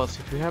fucking robots.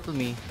 If you help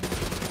me.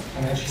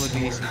 Imagine Would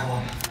be somewhere easy.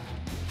 calm.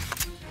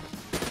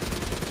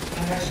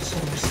 Imagine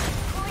somewhere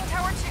safe. Cooling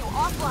tower 2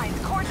 offline.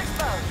 The core's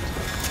exposed.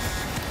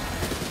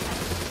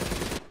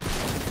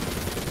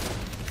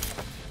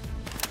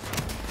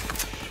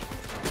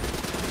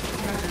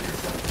 Imagine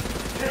yourself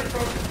in a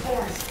frozen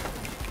forest.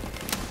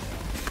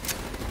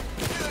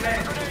 Get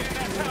a grenade in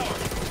that tower.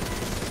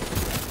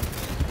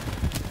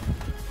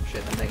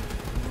 Shit, I'm like.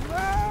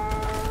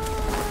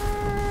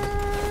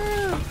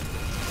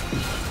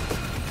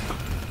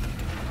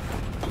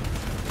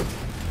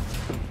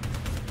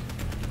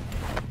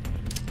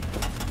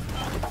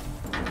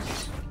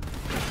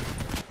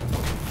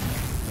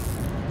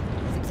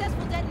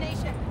 Successful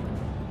detonation.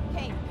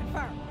 Kane,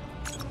 confirm.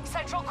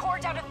 Central core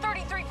down to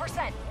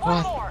 33%.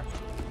 What? One more.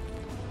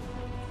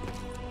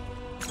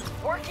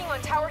 Working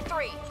on tower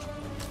 3.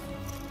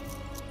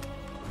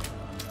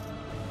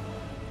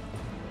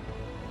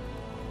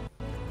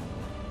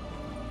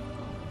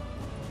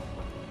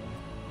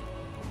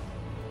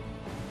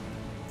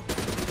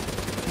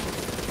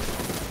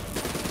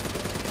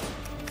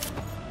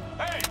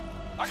 Hey,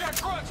 I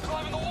got grunts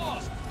climbing the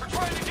walls. They're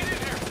trying to get in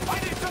here. I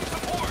need some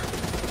support.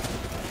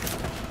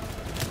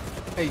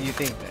 Hey, you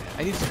think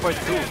I need support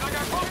too? And I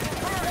got grunts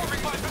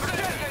performing by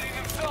detonating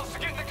themselves to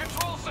get in the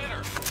control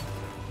center.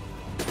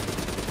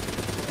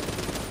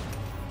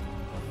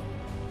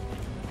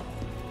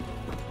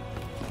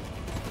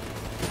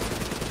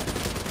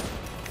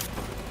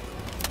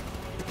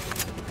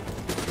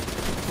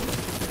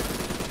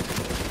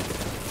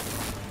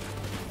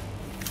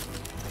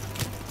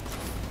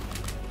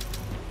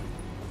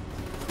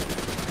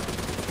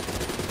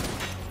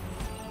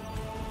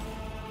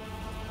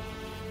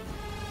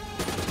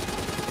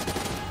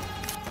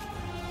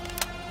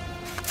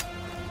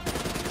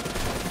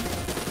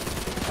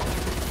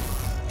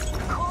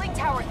 Cooling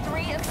tower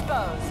 3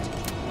 exposed.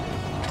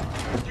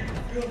 You can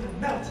feel them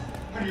melt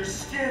on your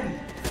skin.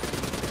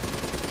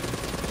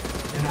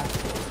 You're not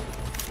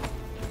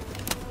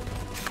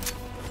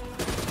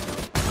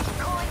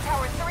Cooling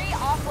tower 3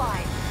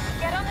 offline.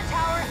 Get on the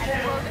tower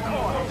and blow the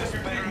core. This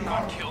better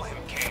not kill him,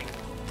 Kane.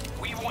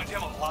 We want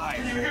him Can alive.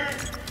 you hear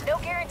it? No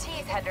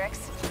guarantees,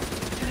 Hendricks.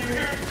 Can you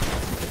hear it?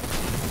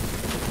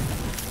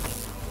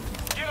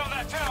 Get on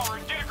that tower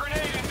and get a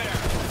grenade in there.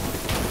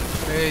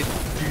 Wait.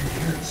 Do you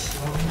hear it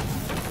slowing?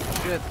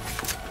 Shit.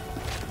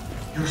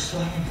 You're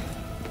slowing.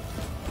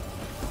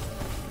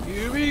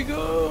 Here we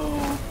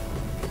go.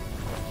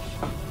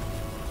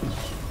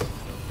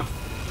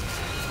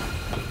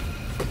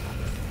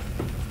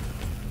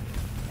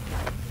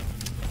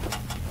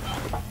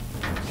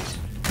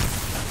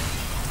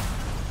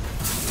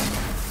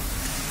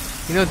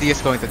 You know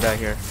Dia's going to die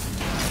here.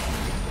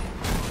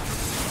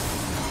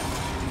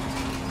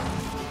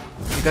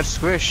 You got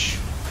squish.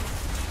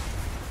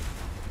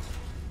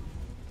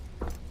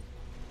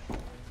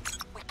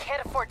 We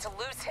can't afford to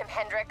lose him,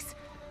 Hendricks.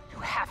 You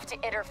have to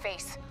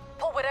interface.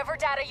 Pull whatever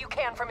data you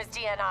can from his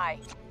DNI.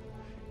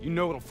 You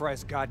know it'll fry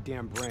his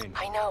goddamn brain.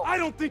 I know. I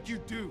don't think you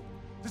do.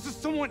 This is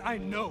someone I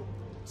know.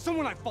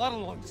 Someone I fought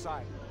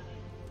alongside.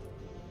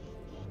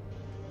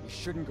 You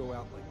shouldn't go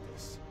out like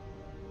this.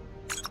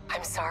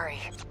 I'm sorry.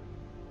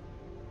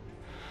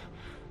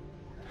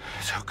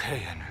 It's okay,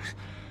 Hendricks.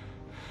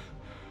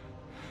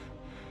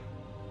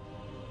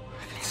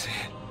 I can see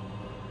it.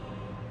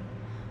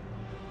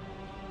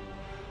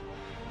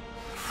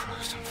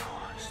 Frozen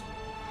forest.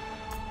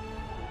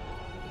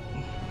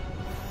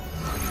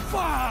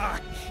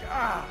 Fuck!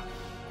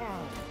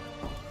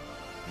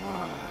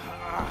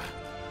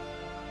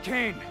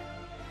 Kane,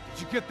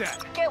 did you get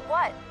that? Get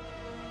what?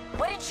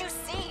 What did you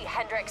see,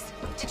 Hendricks?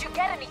 Did you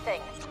get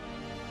anything?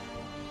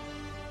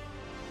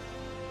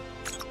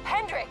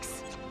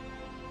 Hendricks!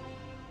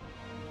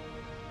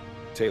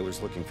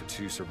 Taylor's looking for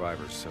 2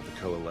 survivors of the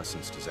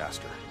Coalescence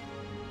disaster.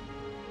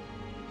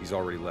 He's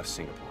already left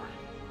Singapore.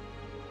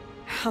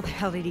 How the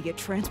hell did he get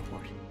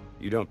transport?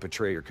 You don't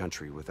betray your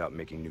country without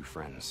making new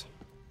friends.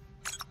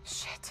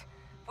 Shit.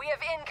 We have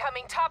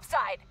incoming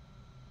topside.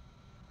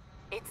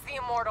 It's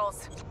the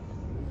Immortals.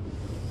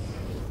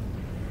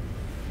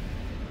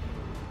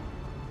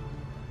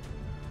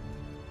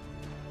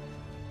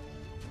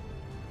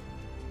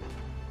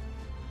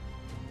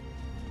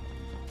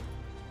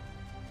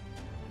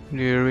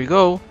 Here we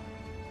go.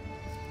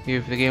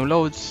 If the game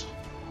loads.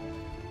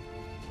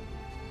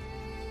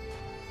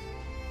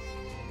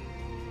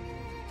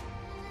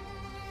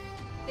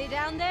 They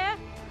down there?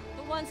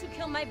 The ones who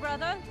killed my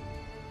brother?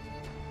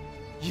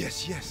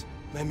 Yes, yes.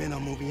 My men are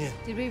moving in.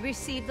 Did we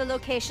receive the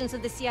locations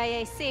of the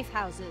CIA safe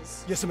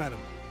houses? Yes, madam.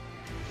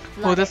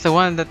 Oh, that's the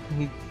one that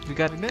we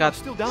got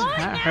still down.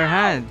 her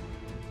hand.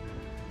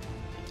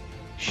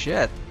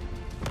 Shit.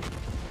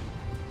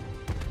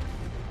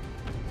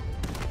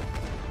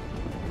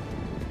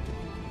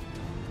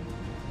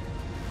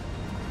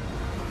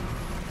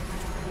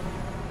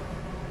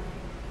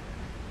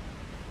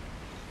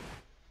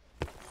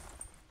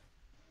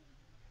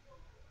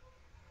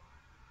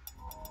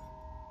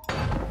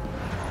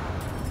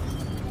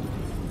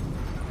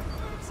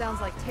 Sounds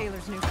like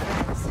Taylor's new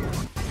friends.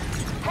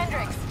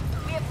 Hendricks,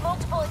 we have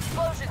multiple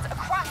explosions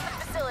across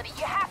the facility.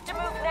 You have to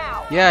move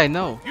now. Yeah, I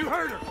know. You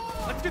heard her!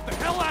 Let's get the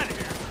hell out of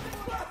here!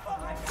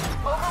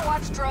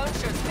 Overwatch drone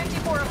shows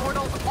 54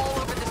 Immortals all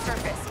over the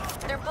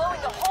surface. They're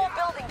blowing the whole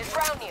building to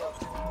drown you.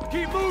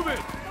 Keep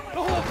moving!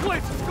 The whole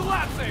place is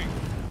collapsing!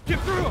 Get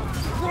through them!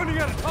 We're running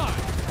out of time!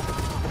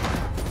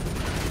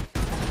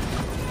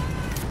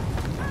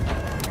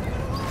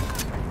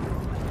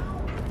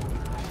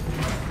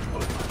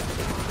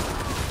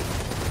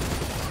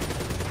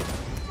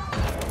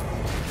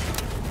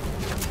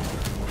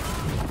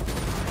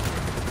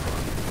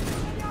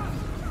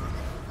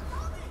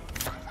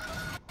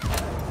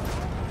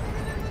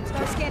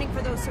 Start scanning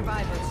for those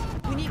survivors.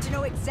 We need to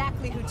know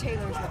exactly who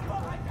Taylor's looking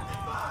for.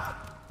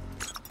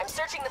 I'm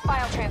searching the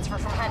file transfer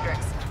from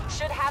Hendricks.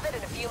 Should have it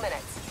in a few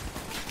minutes.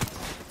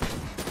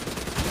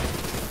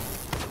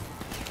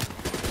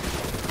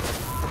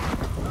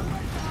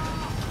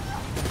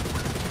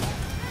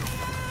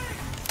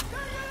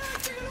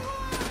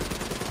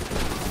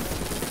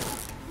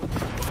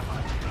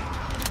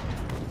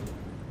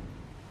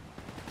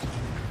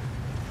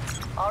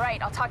 All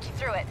right, I'll talk you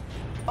through it.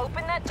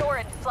 Open that door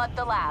and flood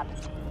the lab.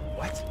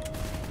 What?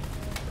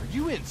 Are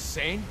you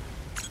insane?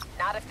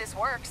 Not if this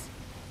works.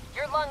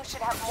 Your lungs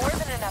should have more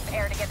than enough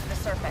air to get to the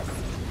surface.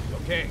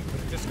 Okay, but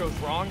if this goes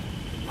wrong,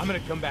 I'm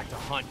gonna come back to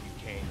haunt you,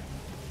 Kane.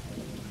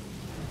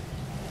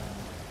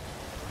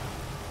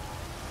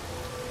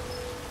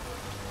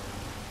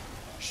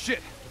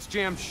 Shit, it's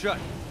jammed shut.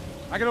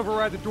 I can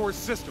override the door's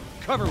system.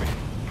 Cover me.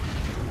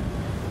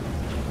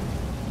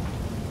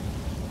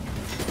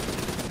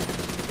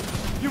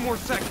 Few more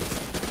seconds.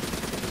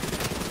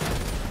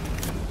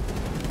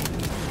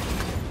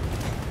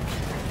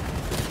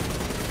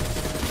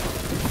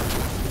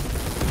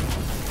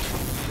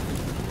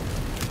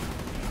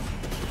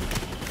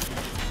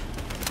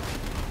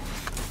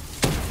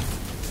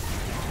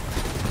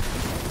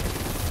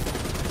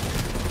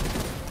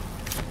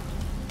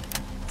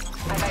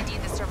 I've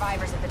ID'd the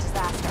survivors of the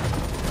disaster.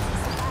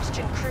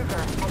 Sebastian Kruger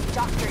and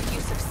Dr.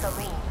 Yusuf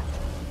Salim.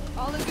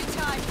 All in good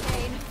time,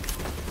 Kane.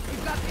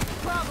 We've got big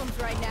problems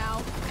right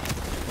now.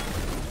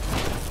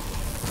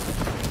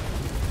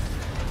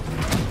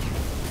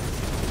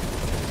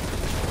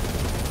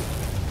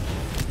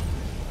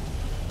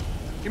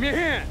 Give me a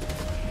hand.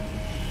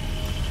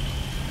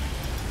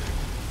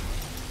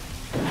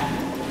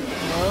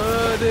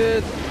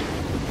 Loaded.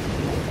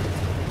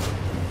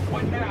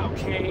 What now,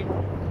 Kane?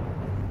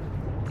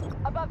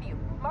 Above you,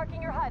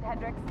 marking your HUD,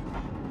 Hendricks.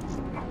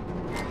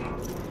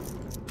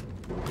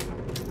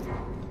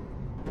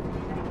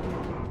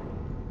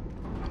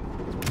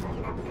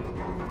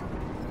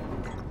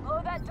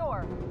 Blow that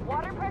door.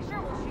 Water pressure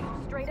will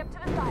shoot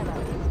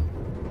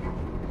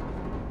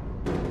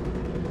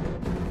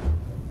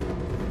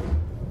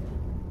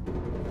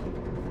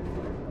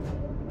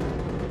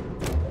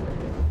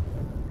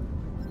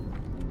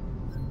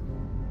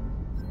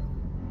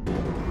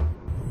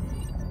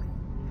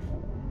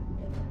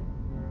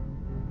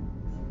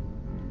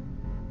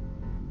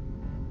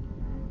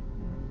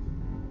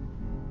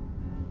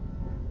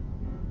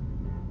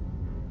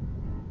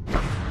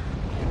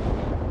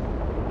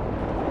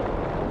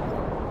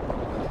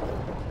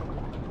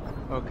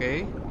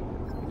Okay.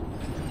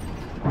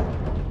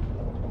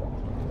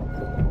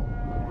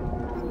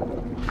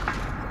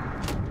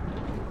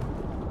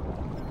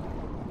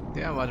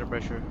 Damn, water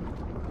pressure.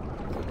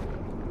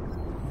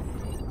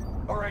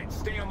 Alright,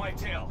 stay on my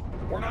tail.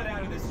 We're not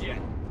out of this yet.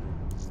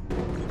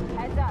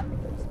 Heads up.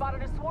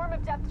 Spotted a swarm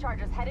of depth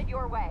charges headed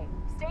your way.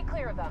 Stay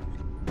clear of them.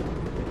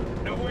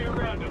 No way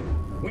around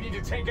them. We need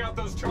to take out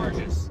those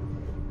charges.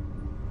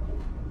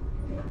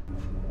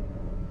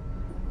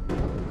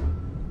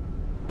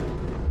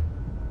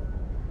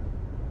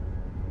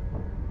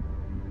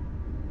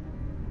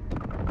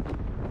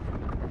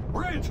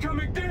 Bridge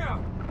coming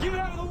down! Get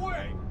out of the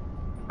way!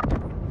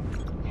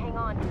 Hang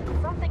on.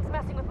 Something's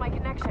messing with my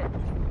connection.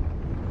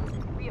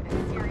 We have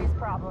a serious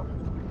problem.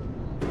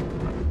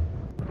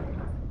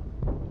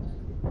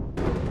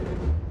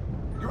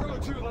 Your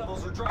O2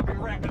 levels are dropping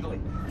rapidly.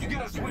 You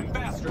gotta swim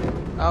faster.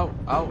 Ow,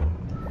 ow.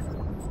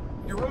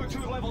 Your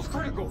O2 level's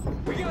critical.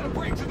 We gotta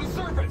break to the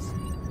surface.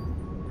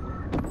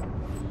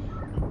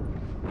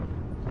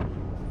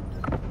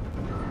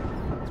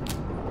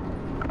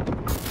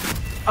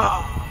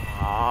 Ah.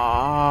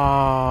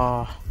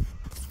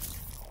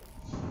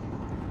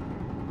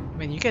 I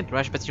mean, you can't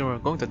rush, but you're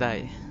going to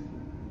die.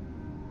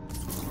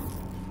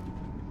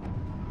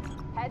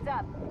 Heads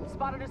up.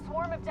 Spotted a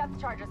swarm of depth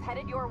charges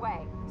headed your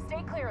way.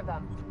 Stay clear of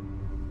them.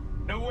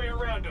 No way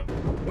around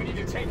them. We need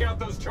to take out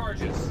those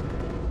charges.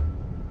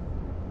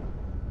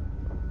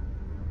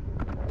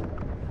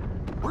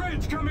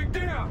 Bridge coming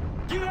down!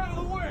 Get out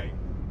of the way!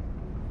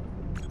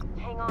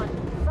 Hang on.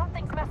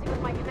 Something's messing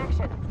with my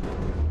connection.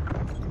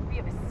 We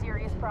have a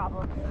serious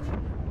problem.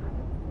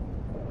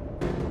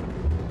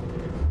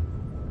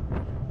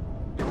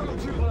 Your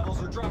O2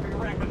 levels are dropping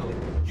rapidly.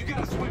 You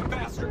gotta swim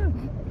faster.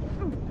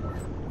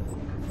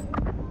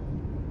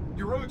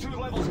 Your O2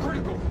 level's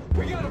critical.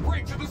 We gotta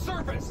break to the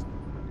surface.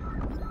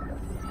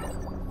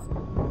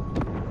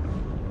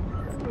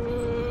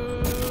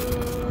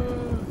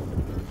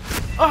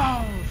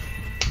 Oh!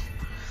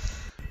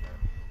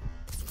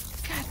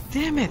 God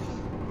damn it!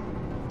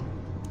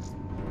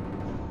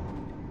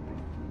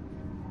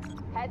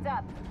 Heads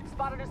up.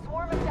 Spotted a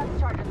swarm of depth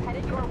charges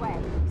headed your way.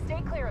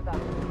 Stay clear of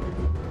them.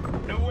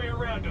 No way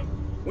around them.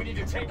 We need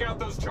to take out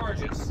those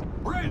charges.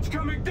 Bridge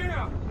coming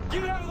down!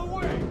 Get out of the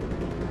way!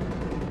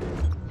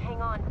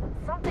 Hang on.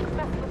 Something's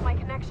messing with my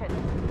connection.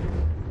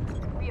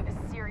 We have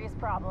a serious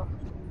problem.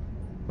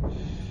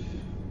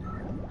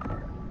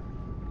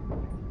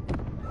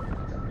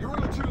 Your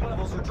O2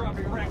 levels are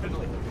dropping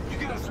rapidly. You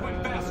gotta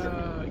swim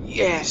faster.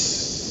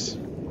 Yes!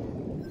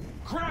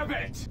 Grab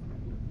it!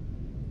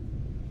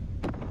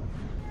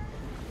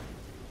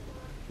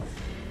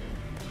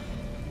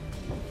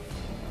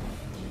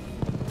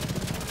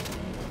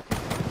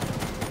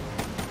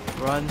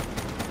 Run.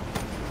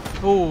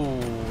 Oh,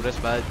 that's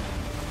bad.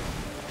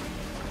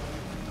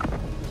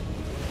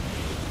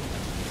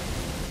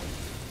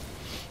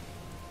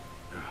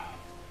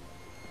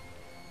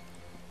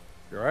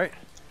 You alright?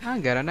 I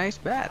got a nice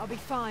bat. I'll be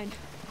fine.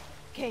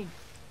 Kane.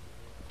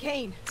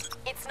 Kane.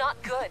 It's not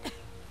good.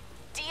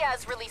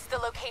 Diaz released the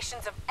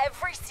locations of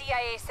every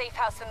CIA safe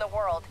house in the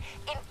world,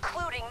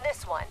 including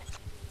this one.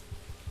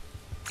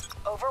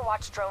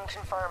 Overwatch drone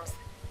confirms.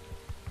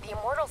 The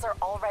Immortals are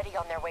already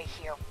on their way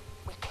here.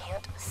 We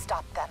can't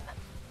stop them.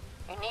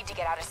 You need to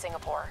get out of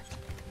Singapore.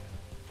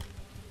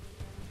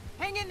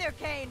 Hang in there,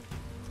 Kane.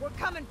 We're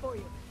coming for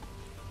you.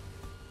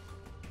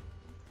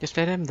 Just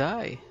let him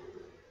die.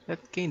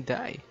 Let Kane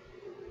die.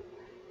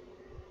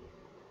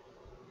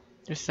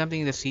 There's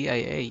something in the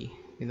CIA.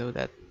 You know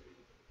that.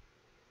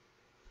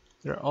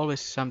 There's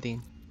always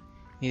something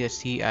in the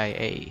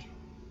CIA.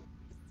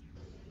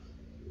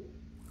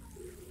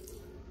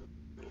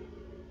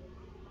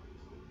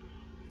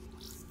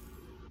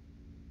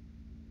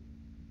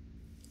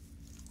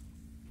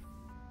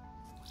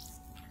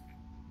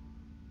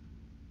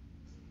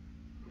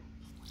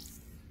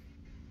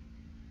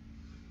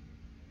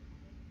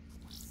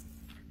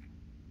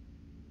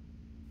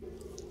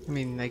 I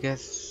mean, I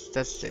guess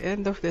that's the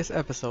end of this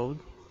episode.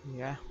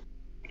 Yeah.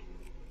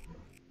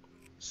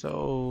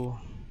 So,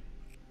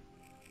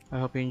 I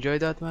hope you enjoyed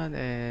that one,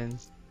 and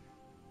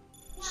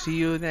see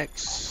you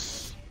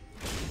next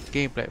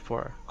gameplay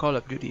for Call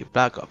of Duty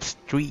Black Ops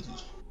 3.